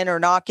giving in or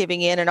not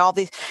giving in and all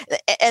these,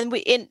 and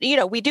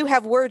we do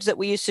have words that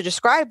we use to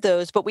describe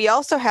those, but we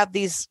also have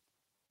these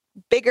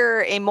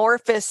bigger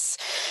amorphous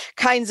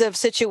kinds of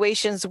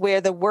situations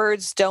where the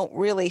words don't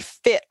really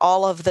fit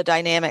all of the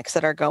dynamics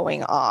that are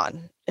going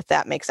on, if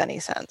that makes any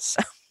sense.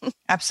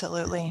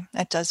 Absolutely.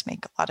 That does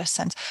make a lot of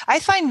sense. I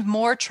find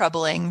more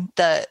troubling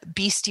the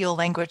bestial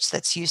language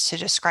that's used to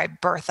describe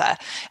Bertha,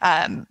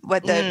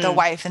 with the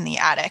wife in the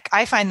attic.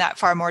 I find that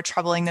far more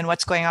troubling than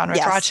what's going on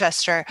with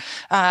Rochester.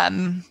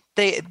 The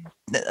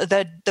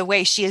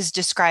way she is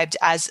described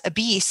as a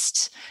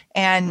beast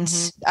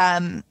and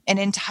an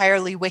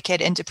entirely wicked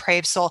and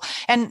depraved soul.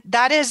 And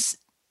that is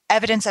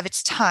evidence of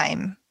its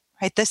time,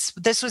 right?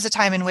 This was a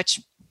time in which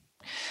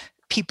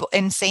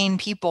insane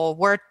people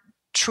were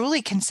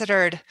truly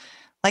considered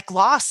like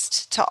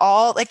lost to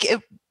all,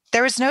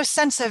 there was no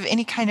sense of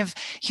any kind of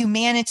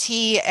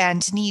humanity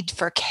and need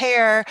for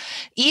care.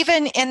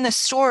 Even in the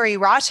story,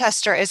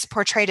 Rochester is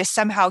portrayed as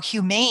somehow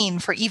humane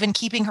for even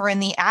keeping her in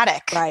the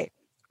attic.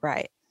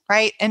 Right.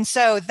 right? And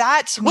so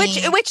that to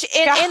me, which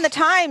in the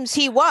times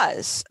he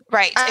was.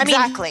 Right, I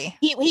exactly.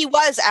 mean, he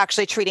was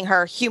actually treating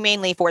her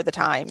humanely for the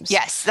times.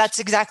 Yes, that's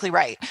exactly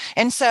right.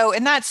 And so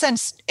in that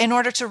sense, in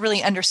order to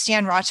really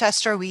understand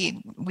Rochester,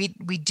 we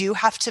do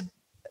have to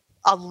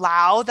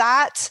allow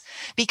that,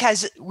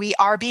 because we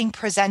are being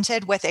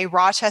presented with a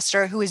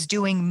Rochester who is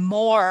doing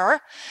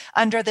more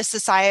under the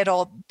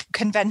societal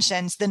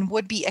conventions than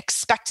would be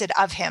expected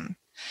of him.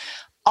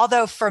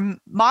 Although for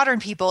modern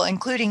people,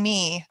 including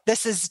me,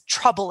 this is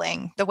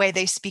troubling, the way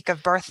they speak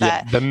of Bertha.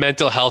 Yeah, the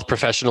mental health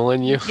professional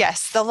in you.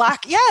 Yes,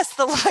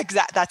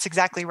 that's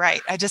exactly right.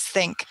 I just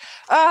think,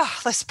 oh,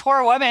 this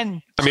poor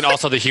woman. I mean,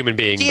 also the human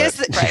being.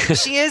 Right.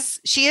 She is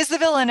the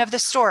villain of the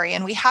story,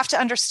 and we have to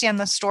understand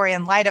the story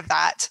in light of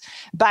that.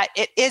 But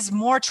it is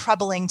more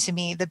troubling to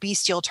me, the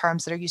bestial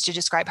terms that are used to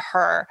describe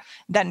her,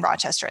 than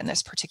Rochester in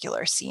this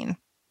particular scene.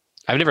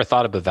 I've never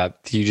thought about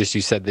that. You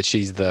said that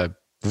she's the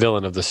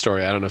villain of the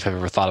story. I don't know if I've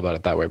ever thought about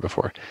it that way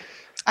before.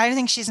 I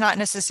think she's not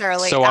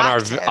necessarily so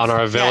active. on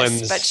our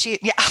villains,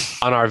 yes,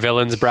 but on our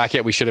villains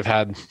bracket, we should have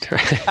had.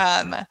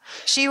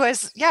 She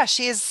is.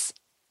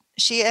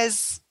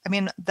 I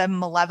mean, the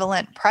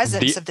malevolent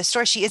presence of the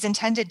story. She is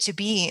intended to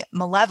be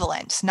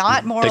malevolent,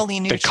 not morally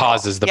neutral. That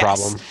causes the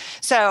problem.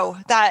 So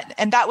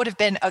that would have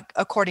been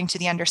according to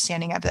the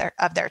understanding of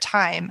their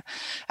time,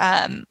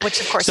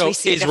 which of course we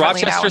see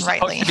differently now and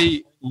rightly. Supposed to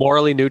be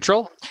morally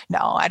neutral?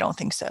 No, I don't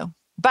think so.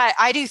 But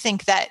I do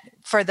think that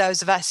for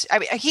those of us, I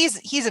mean, he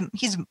has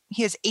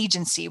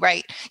agency,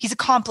 right? He's a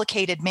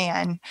complicated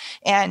man,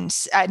 and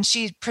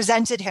she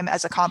presented him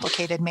as a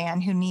complicated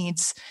man who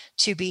needs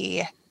to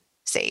be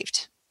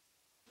saved.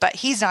 But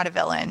he's not a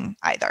villain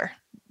either,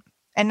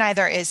 and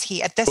neither is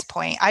he at this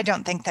point. I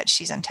don't think that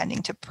she's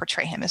intending to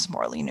portray him as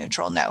morally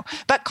neutral, no,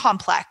 but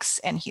complex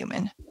and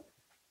human.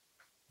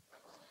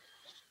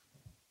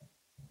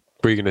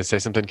 Were you going to say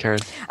something, Karen?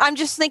 I'm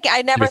just thinking,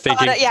 I never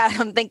thought it. Yeah,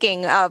 I'm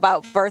thinking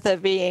about Bertha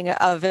being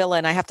a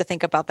villain. I have to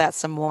think about that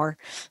some more.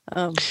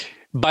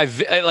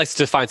 Let's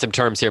define some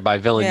terms here. By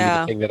villain,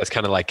 you think that it's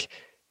kind of like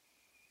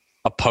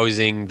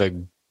opposing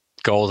the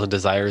goals and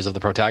desires of the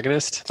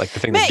protagonist, like the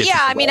thing that gets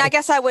I mean, I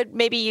guess I would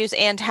maybe use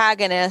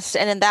antagonist,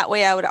 and in that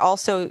way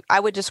I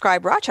would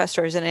describe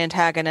Rochester as an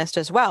antagonist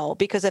as well,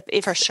 because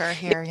if for sure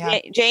here,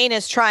 Jane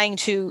is trying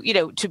to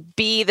to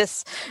be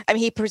this, I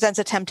mean, he presents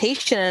a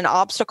temptation and an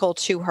obstacle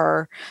to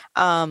her,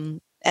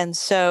 and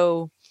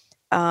so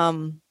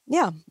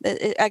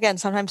again,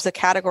 sometimes the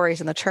categories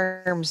and the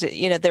terms,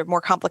 they're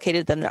more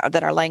complicated than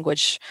our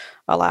language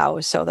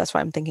allows. So that's why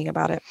I'm thinking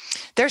about it.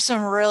 There's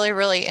some really,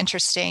 really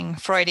interesting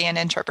Freudian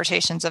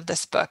interpretations of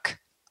this book.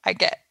 I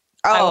get.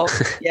 Oh,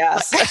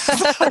 yes.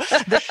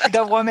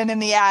 the woman in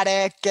the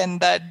attic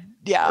and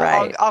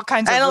all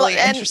kinds of really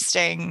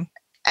interesting.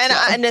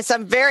 And it's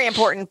some very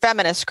important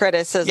feminist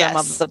criticism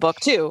of the book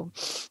too.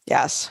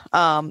 Yes.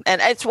 And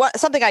it's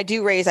something I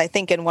do raise, I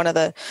think, in one of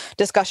the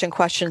discussion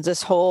questions,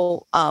 this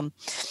whole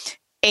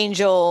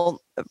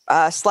angel /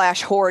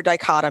 whore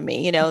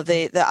dichotomy,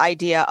 the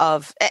idea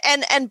of,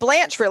 and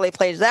Blanche really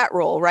plays that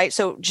role, right?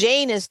 So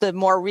Jane is the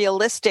more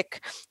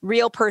realistic,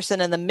 real person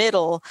in the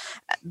middle.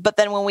 But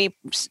then when we,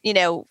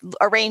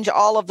 arrange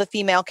all of the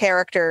female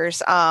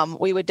characters,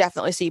 we would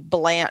definitely see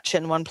Blanche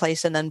in one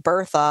place and then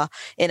Bertha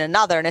in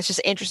another. And it's just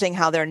interesting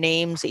how their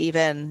names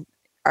even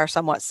are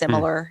somewhat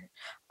similar,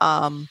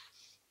 and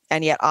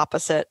yet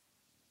opposite,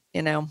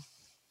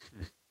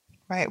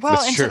 Right.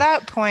 Well, to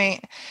that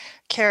point,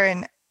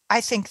 Karen, I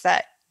think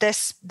that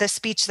the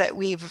speech that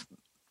we've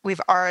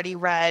already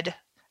read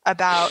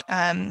about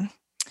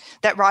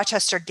that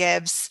Rochester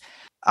gives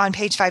on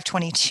page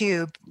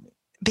 522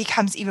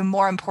 becomes even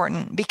more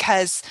important,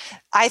 because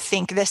I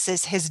think this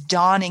is his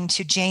dawning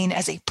to Jane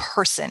as a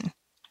person,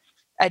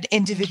 an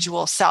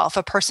individual self,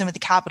 a person with a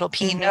capital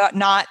P,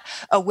 not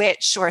a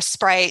witch or a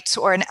sprite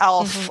or an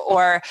elf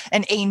or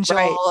an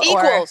angel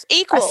or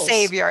a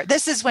savior.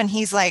 This is when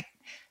he's like,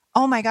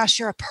 oh my gosh,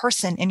 you're a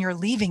person and you're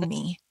leaving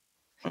me.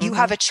 You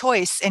have a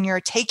choice and you're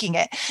taking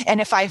it.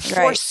 And if I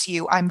force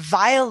you, I'm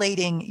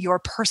violating your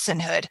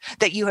personhood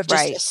that you have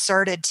just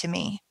asserted to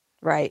me.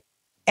 Right.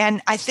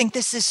 And I think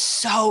this is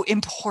so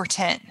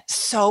important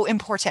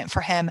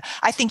for him.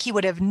 I think he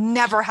would have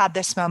never had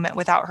this moment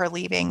without her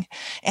leaving.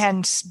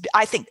 And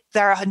I think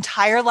their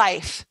entire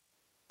life,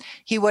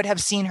 he would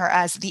have seen her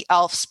as the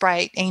elf,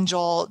 sprite,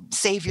 angel,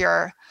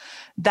 savior,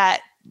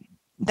 that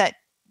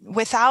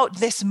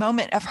without this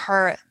moment of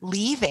her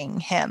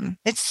leaving him,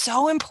 it's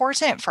so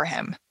important for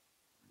him,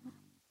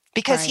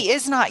 because he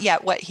is not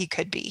yet what he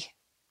could be.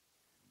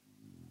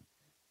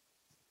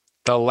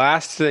 The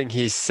last thing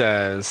he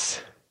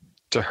says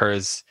to her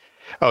is,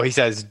 he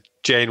says,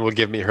 Jane will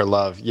give me her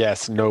love.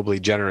 Yes, nobly,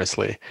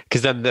 generously.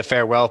 Because then the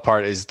farewell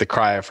part is the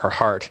cry of her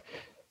heart.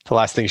 The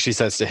last thing she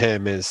says to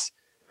him is,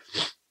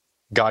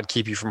 God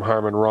keep you from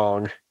harm and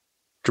wrong,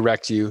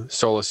 direct you,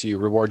 solace you,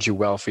 reward you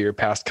well for your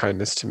past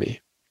kindness to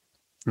me.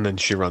 And then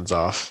she runs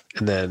off.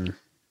 And then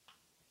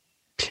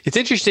it's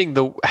interesting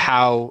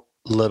how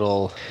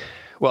little,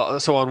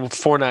 so on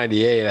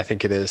 498, I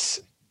think it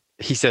is,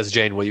 he says,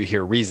 Jane, will you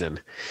hear reason?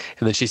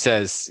 And then she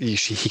says,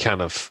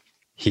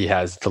 he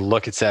has the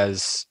look, it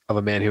says, of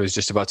a man who is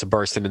just about to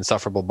burst an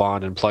insufferable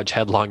bond and plunge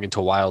headlong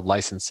into wild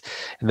license.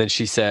 And then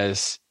she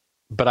says,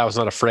 but I was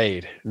not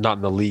afraid, not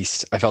in the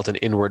least. I felt an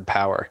inward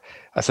power,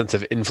 a sense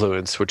of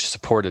influence which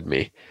supported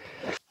me.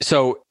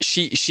 So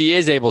she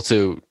is able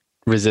to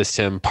resist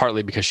him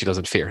partly because she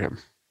doesn't fear him.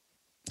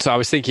 So I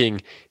was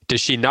thinking,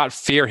 does she not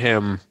fear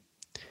him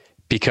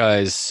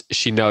because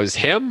she knows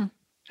him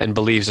and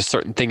believes a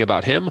certain thing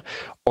about him?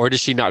 Or does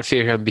she not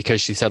fear him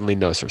because she suddenly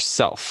knows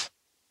herself?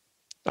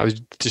 I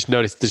was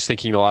just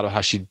thinking a lot of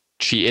how she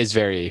is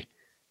very,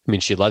 I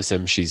mean, she loves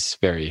him. She's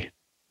very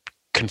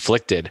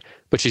conflicted,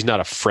 but she's not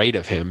afraid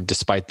of him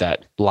despite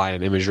that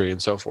lion imagery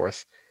and so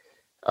forth.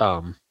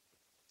 And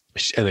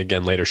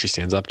again, later she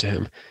stands up to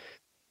him.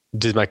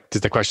 Does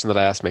the question that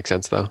I asked make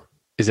sense though?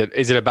 Is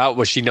it about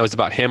what she knows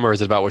about him, or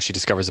is it about what she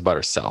discovers about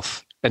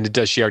herself? And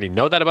does she already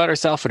know that about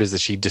herself, or does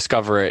she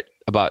discover it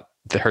about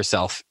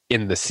herself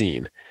in the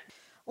scene?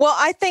 Well,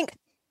 I think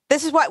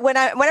this is what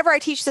whenever I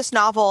teach this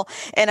novel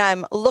and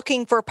I'm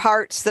looking for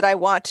parts that I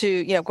want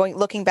to,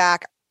 looking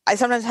back, I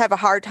sometimes have a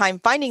hard time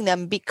finding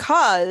them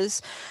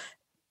because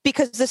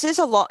this is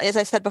as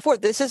I said before,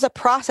 this is a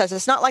process.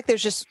 It's not like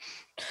there's just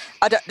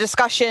a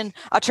discussion,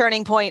 a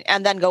turning point,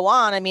 and then go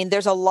on. I mean,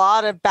 there's a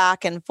lot of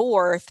back and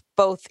forth,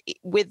 both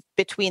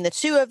between the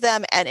two of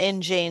them and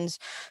in Jane's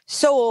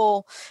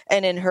soul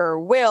and in her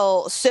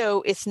will.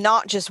 So it's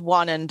not just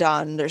one and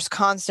done. There's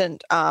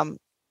constant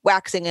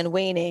waxing and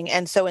waning.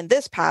 And so in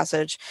this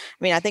passage,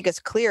 I mean, I think it's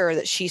clear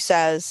that she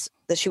says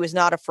that she was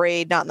not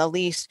afraid, not in the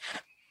least,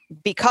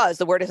 because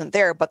the word isn't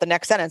there, but the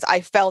next sentence, I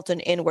felt an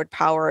inward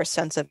power, a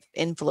sense of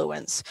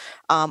influence.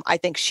 I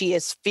think she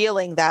is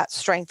feeling that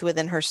strength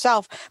within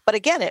herself, but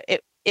again,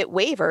 it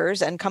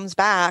wavers and comes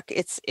back.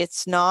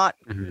 It's not,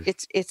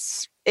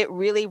 it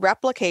really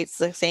replicates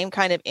the same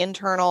kind of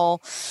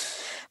internal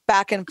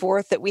back and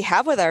forth that we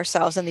have with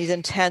ourselves in these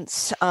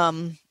intense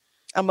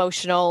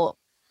emotional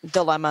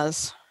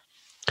dilemmas.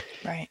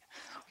 Right.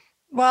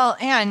 Well,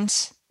 and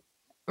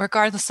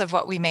regardless of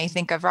what we may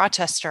think of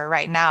Rochester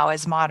right now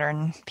as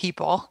modern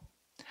people,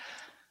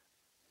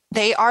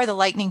 they are the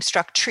lightning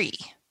struck tree.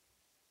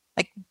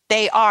 Like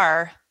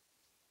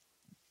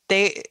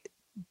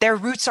their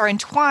roots are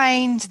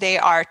entwined. They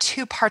are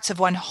two parts of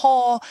one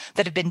whole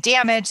that have been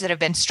damaged, that have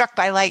been struck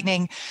by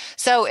lightning.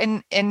 So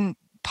in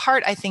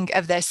part, I think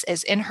of this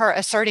is in her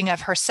asserting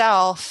of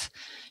herself,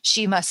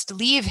 she must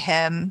leave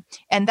him.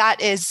 And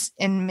that is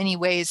in many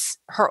ways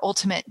her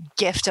ultimate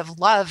gift of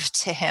love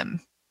to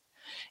him.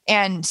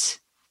 And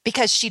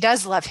because she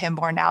does love him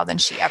more now than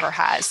she ever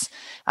has,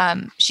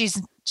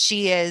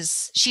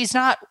 she's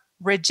not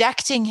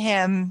rejecting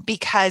him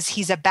because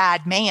he's a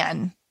bad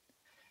man.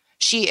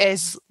 She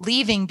is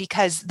leaving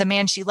because the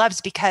man she loves,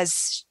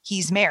 because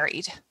he's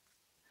married.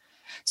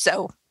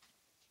 So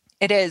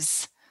it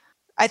is,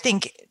 I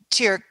think,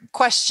 to your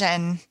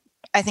question,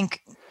 I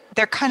think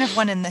they're kind of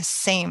one and the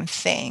same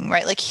thing,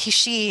 right? Like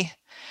she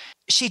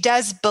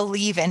does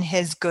believe in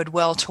his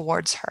goodwill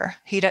towards her.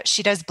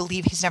 She does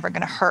believe he's never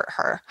going to hurt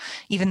her,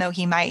 even though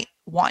he might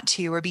want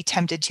to or be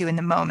tempted to in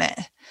the moment.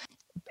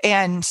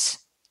 And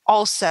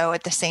also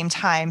at the same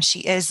time, she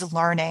is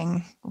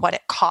learning what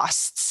it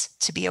costs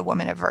to be a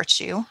woman of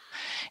virtue.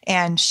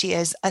 And she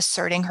is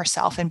asserting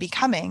herself and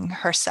becoming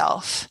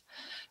herself.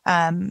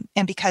 And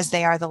because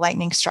they are the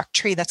lightning struck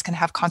tree, that's going to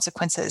have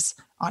consequences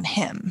on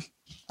him,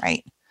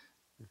 right?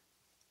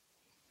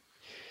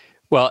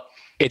 Well,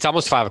 it's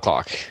almost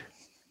 5:00.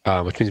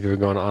 Which means we've been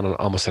going on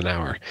almost an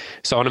hour.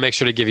 So I want to make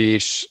sure to give you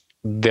each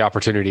the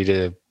opportunity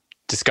to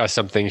discuss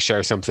something,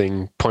 share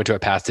something, point to a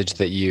passage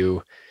that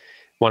you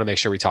want to make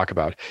sure we talk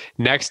about.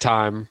 Next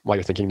time, while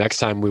you're thinking, next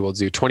time we will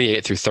do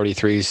 28 through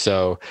 33.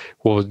 So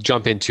we'll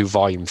jump into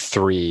volume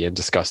 3 and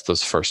discuss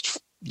those first,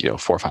 4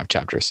 or 5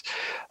 chapters.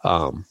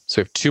 So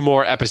we have 2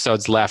 more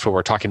episodes left where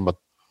we're talking about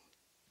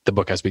the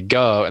book as we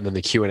go. And then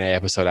the Q&A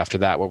episode after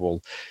that, where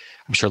we'll,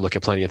 I'm sure, look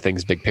at plenty of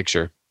things, big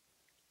picture.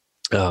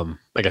 I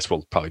guess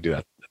we'll probably do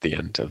that at the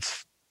end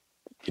of,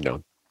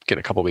 get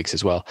a couple weeks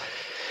as well.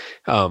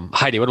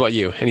 Heidi, what about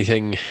you?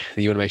 Anything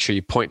that you want to make sure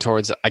you point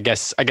towards? I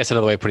guess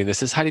another way of putting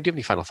this is, Heidi, do you have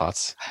any final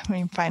thoughts?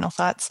 Final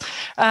thoughts.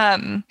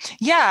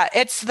 Yeah,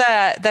 it's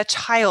the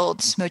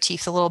child's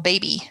motif, the little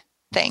baby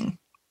thing.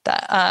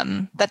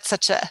 That's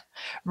such a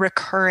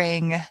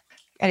recurring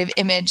kind of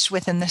image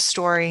within the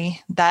story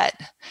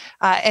that,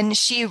 and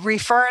she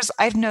refers,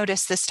 I've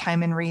noticed this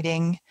time in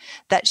reading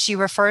that she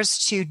refers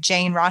to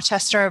Jane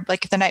Rochester,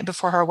 like the night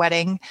before her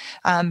wedding,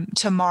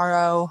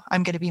 tomorrow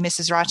I'm going to be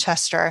Mrs.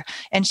 Rochester.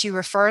 And she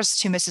refers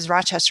to Mrs.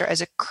 Rochester as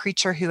a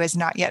creature who has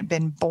not yet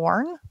been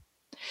born,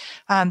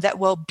 that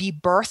will be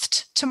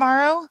birthed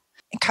tomorrow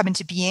and come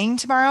into being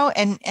tomorrow.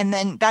 And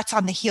then that's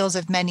on the heels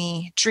of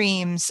many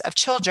dreams of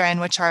children,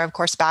 which are, of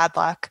course, bad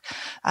luck,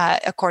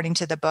 according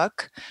to the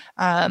book.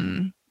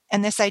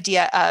 And this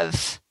idea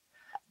of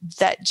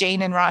that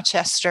Jane and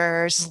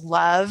Rochester's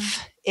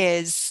love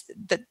is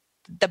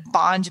the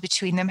bond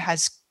between them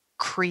has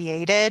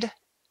created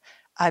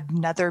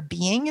another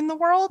being in the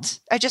world.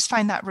 I just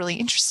find that really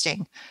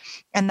interesting.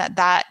 And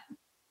that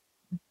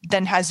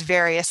then has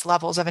various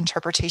levels of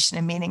interpretation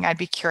and meaning. I'd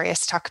be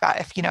curious to talk about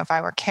if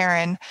I were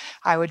Karen,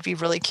 I would be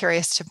really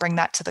curious to bring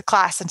that to the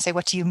class and say,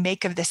 what do you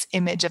make of this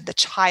image of the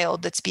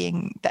child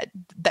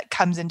that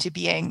comes into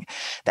being,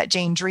 that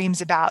Jane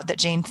dreams about, that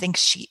Jane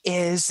thinks she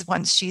is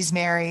once she's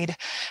married?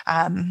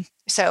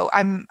 So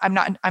I'm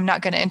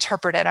not going to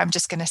interpret it. I'm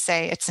just going to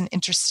say it's an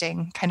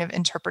interesting kind of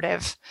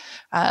interpretive,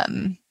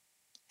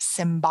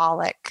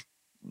 symbolic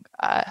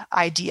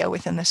idea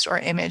within the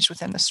story, image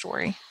within the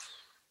story.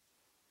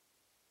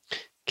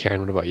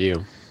 Karen, what about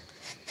you?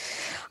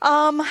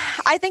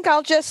 I think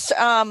I'll just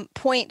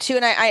point to,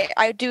 and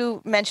I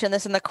do mention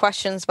this in the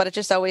questions, but it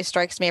just always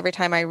strikes me every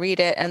time I read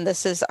it. And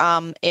this is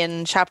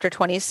in chapter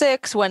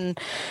 26 when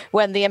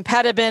the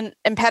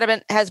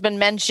impediment has been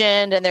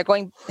mentioned, and they're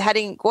going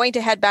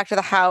to head back to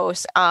the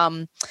house.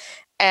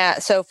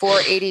 So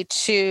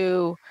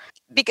 482.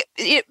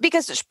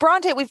 Because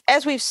Bronte,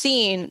 as we've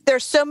seen,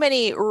 there's so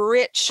many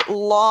rich,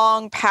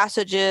 long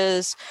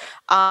passages,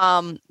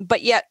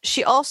 but yet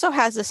she also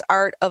has this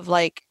art of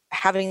like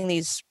having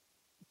these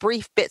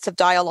brief bits of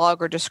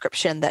dialogue or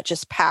description that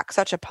just pack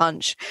such a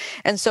punch.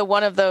 And so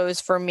one of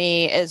those for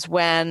me is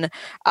when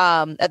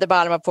at the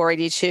bottom of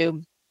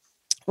 482,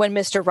 when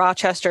Mr.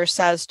 Rochester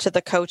says to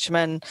the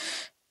coachman,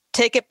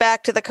 "Take it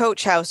back to the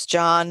coach house,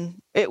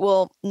 John. It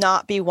will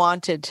not be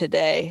wanted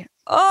today."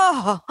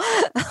 Oh,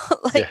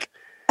 like.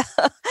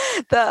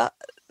 Yeah.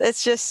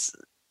 It's just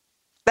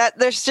that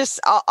there's just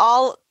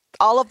all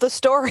of the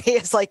story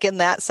is like in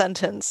that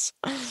sentence.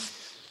 And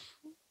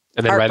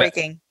then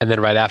heartbreaking.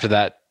 Right after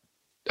that,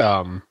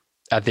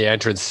 at the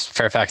entrance,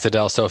 Fairfax,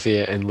 Adele,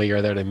 Sophia, and Lee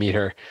are there to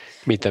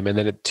meet them. And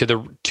then to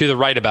the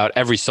right about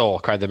every soul,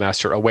 cried the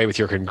master, "Away with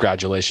your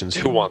congratulations.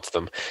 Who wants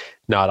them?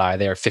 Not I.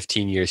 They are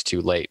 15 years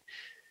too late."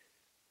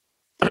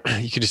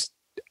 You could just,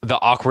 the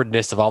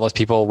awkwardness of all those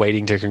people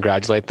waiting to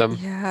congratulate them,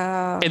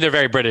 in their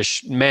very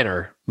British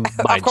manner,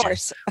 of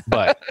course.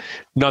 But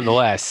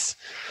nonetheless,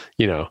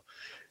 that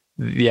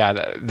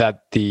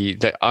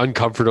the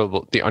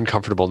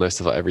uncomfortableness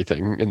of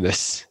everything in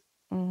this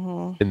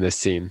in this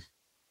scene.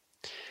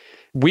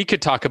 We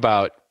could talk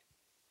about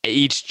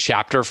each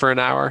chapter for an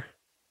hour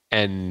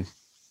and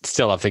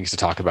still have things to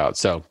talk about.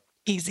 So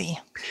easily.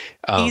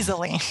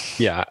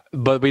 Yeah,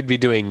 but we'd be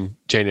doing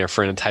Jane Eyre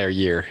for an entire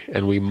year,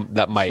 and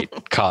that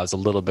might cause a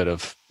little bit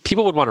of,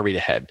 people would want to read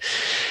ahead,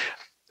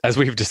 as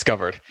we've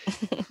discovered.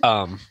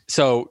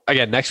 So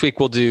again, next week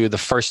we'll do the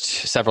first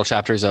several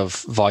chapters of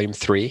volume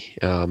 3,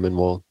 and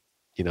we'll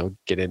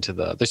get into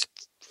there's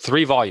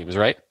 3 volumes,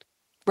 right?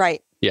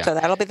 Right. Yeah. So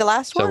that'll be the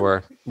last one.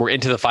 So we're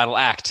into the final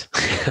act.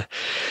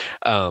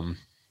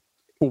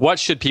 What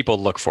should people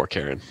look for,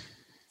 Karen?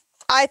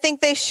 I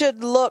think they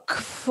should look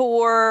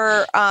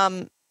for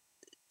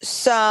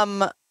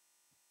some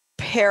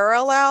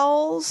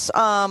parallels,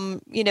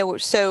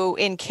 so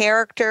in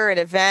character and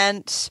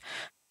event,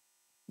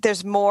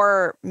 there's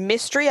more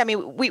mystery. I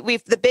mean,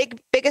 we've the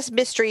biggest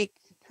mystery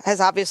has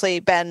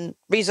obviously been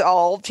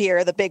resolved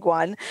here, the big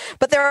one,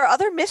 but there are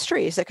other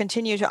mysteries that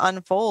continue to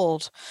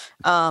unfold.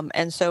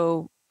 And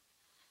so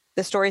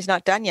the story's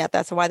not done yet.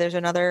 That's why there's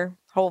another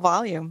whole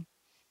volume.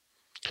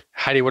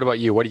 Heidi, what about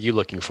you? What are you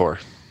looking for?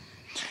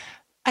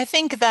 I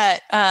think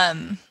that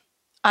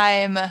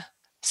I'm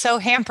so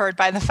hampered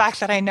by the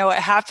fact that I know what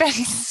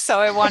happens, so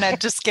I want to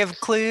just give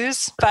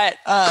clues. But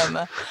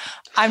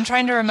I'm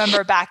trying to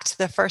remember back to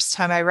the first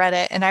time I read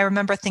it, and I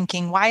remember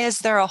thinking, why is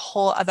there a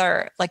whole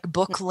other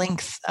book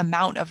length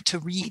amount to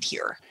read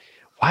here?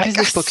 Why does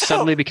this book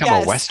suddenly become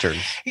a Western?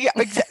 Yeah,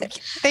 exactly.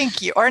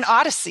 Thank you. Or an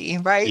Odyssey,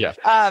 right?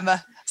 Yeah.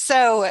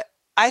 So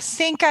I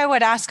think I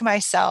would ask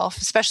myself,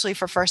 especially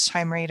for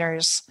first-time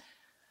readers,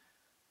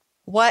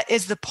 what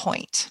is the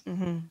point?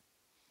 Mm-hmm.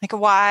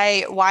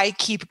 Why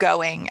keep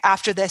going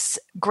after this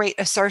great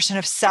assertion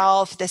of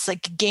self, this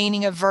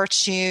gaining of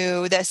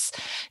virtue, this,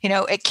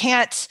 it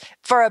can't,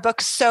 for a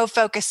book so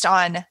focused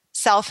on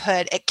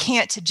selfhood, it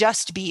can't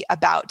just be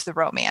about the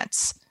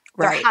romance.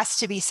 Right. There has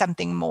to be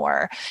something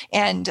more.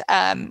 And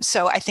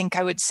so I think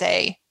I would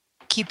say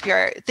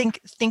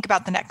think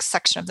about the next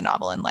section of the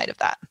novel in light of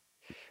that.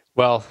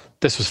 Well,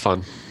 this was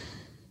fun.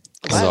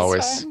 As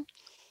always. Fun.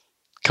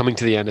 Coming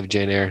to the end of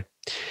Jane Eyre.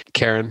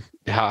 Karen,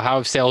 how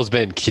have sales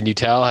been? Can you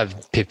tell?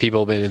 Have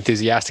people been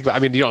enthusiastic? I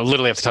mean, you don't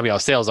literally have to tell me how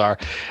sales are.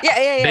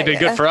 Yeah. They've been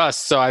good for us,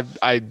 so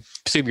I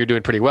assume you're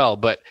doing pretty well,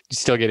 but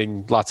still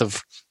getting lots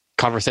of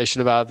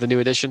conversation about the new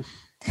edition.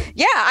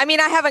 Yeah, I mean,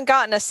 I haven't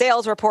gotten a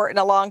sales report in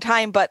a long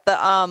time, but the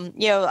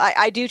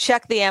I do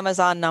check the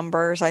Amazon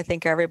numbers. I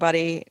think every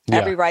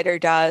writer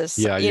does.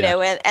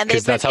 And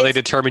because that's how they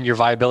determine your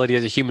viability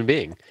as a human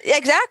being.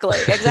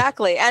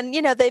 Exactly. And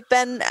they've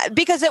been,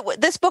 because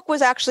this book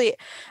was actually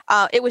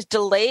it was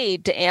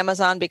delayed to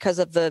Amazon because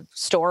of the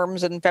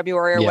storms in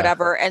February or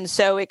whatever, and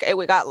so it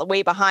got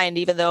way behind,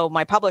 even though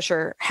my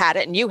publisher had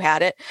it and you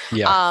had it.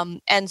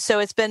 And so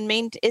it's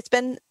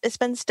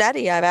been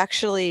steady.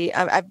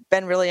 I've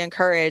been really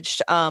encouraged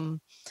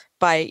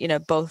by,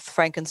 both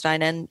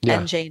Frankenstein and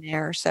Jane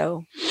Eyre.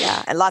 So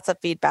yeah, and lots of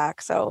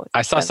feedback. So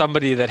I saw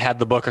somebody that had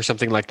the book or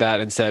something like that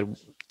and said,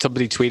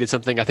 somebody tweeted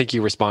something. I think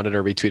you responded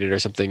or retweeted or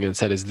something and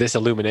said, "Is this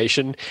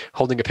Illumination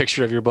holding a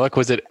picture of your book?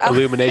 Was it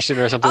Illumination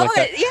or something like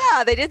that?"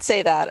 Yeah, they did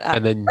say that.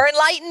 And then or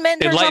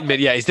Enlightenment. Enlightenment.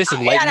 Yeah. Is this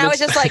Enlightenment? Yeah, and I was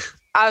just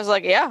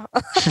like, yeah.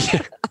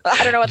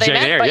 I don't know what they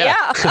meant, but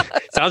yeah.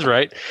 Sounds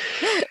right.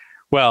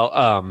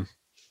 Well,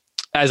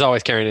 as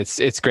always, Karen,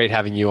 it's great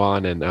having you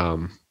on.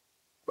 And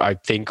I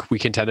think we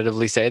can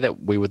tentatively say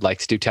that we would like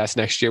to do tests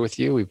next year with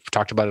you. We've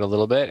talked about it a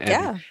little bit.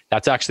 And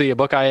that's actually a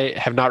book I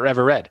have not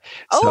ever read.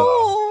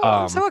 So,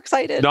 I'm so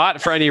excited.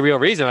 Not for any real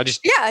reason. I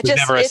just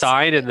never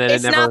assigned, and then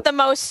it's not the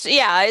most.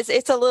 Yeah,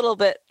 it's a little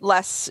bit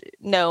less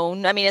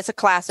known. I mean, it's a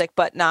classic,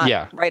 but not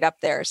right up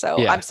there.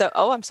 So I'm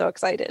so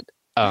excited.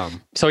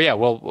 So yeah,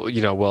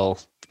 we'll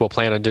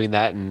plan on doing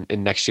that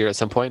in next year at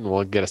some point, and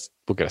we'll get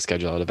a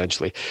schedule out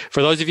eventually.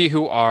 For those of you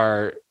who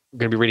are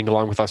going to be reading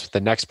along with us with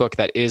the next book,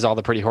 that is All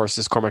the Pretty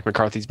Horses, Cormac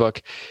McCarthy's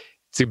book.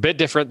 It's a bit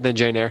different than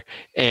Jane Eyre,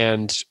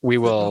 and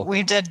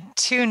we did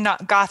 2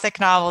 Gothic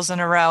novels in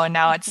a row, and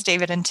now it's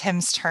David and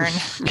Tim's turn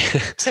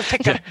to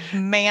pick a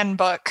man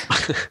book.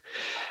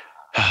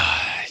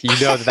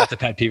 That's a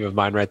pet peeve of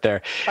mine right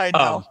there. I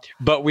know.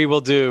 But we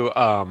will do,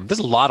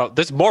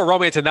 there's more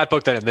romance in that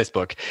book than in this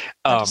book.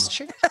 That's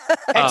true.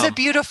 It's a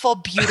beautiful,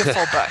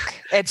 beautiful book.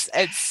 It's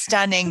a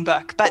stunning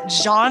book, but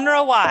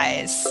genre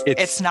wise,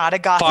 it's not a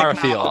Gothic far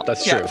novel. afield.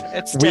 That's true.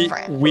 It's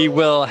different. We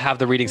will have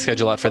the reading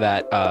schedule out for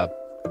that,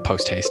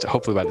 post haste,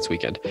 hopefully by this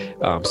weekend.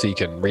 So you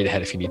can read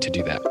ahead if you need to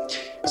do that.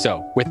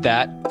 So with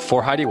that,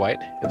 for Heidi White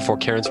and for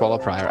Karen Swallow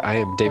Prior, I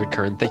am David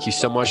Kern. Thank you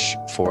so much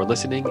for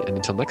listening. And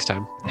until next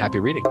time, happy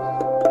reading.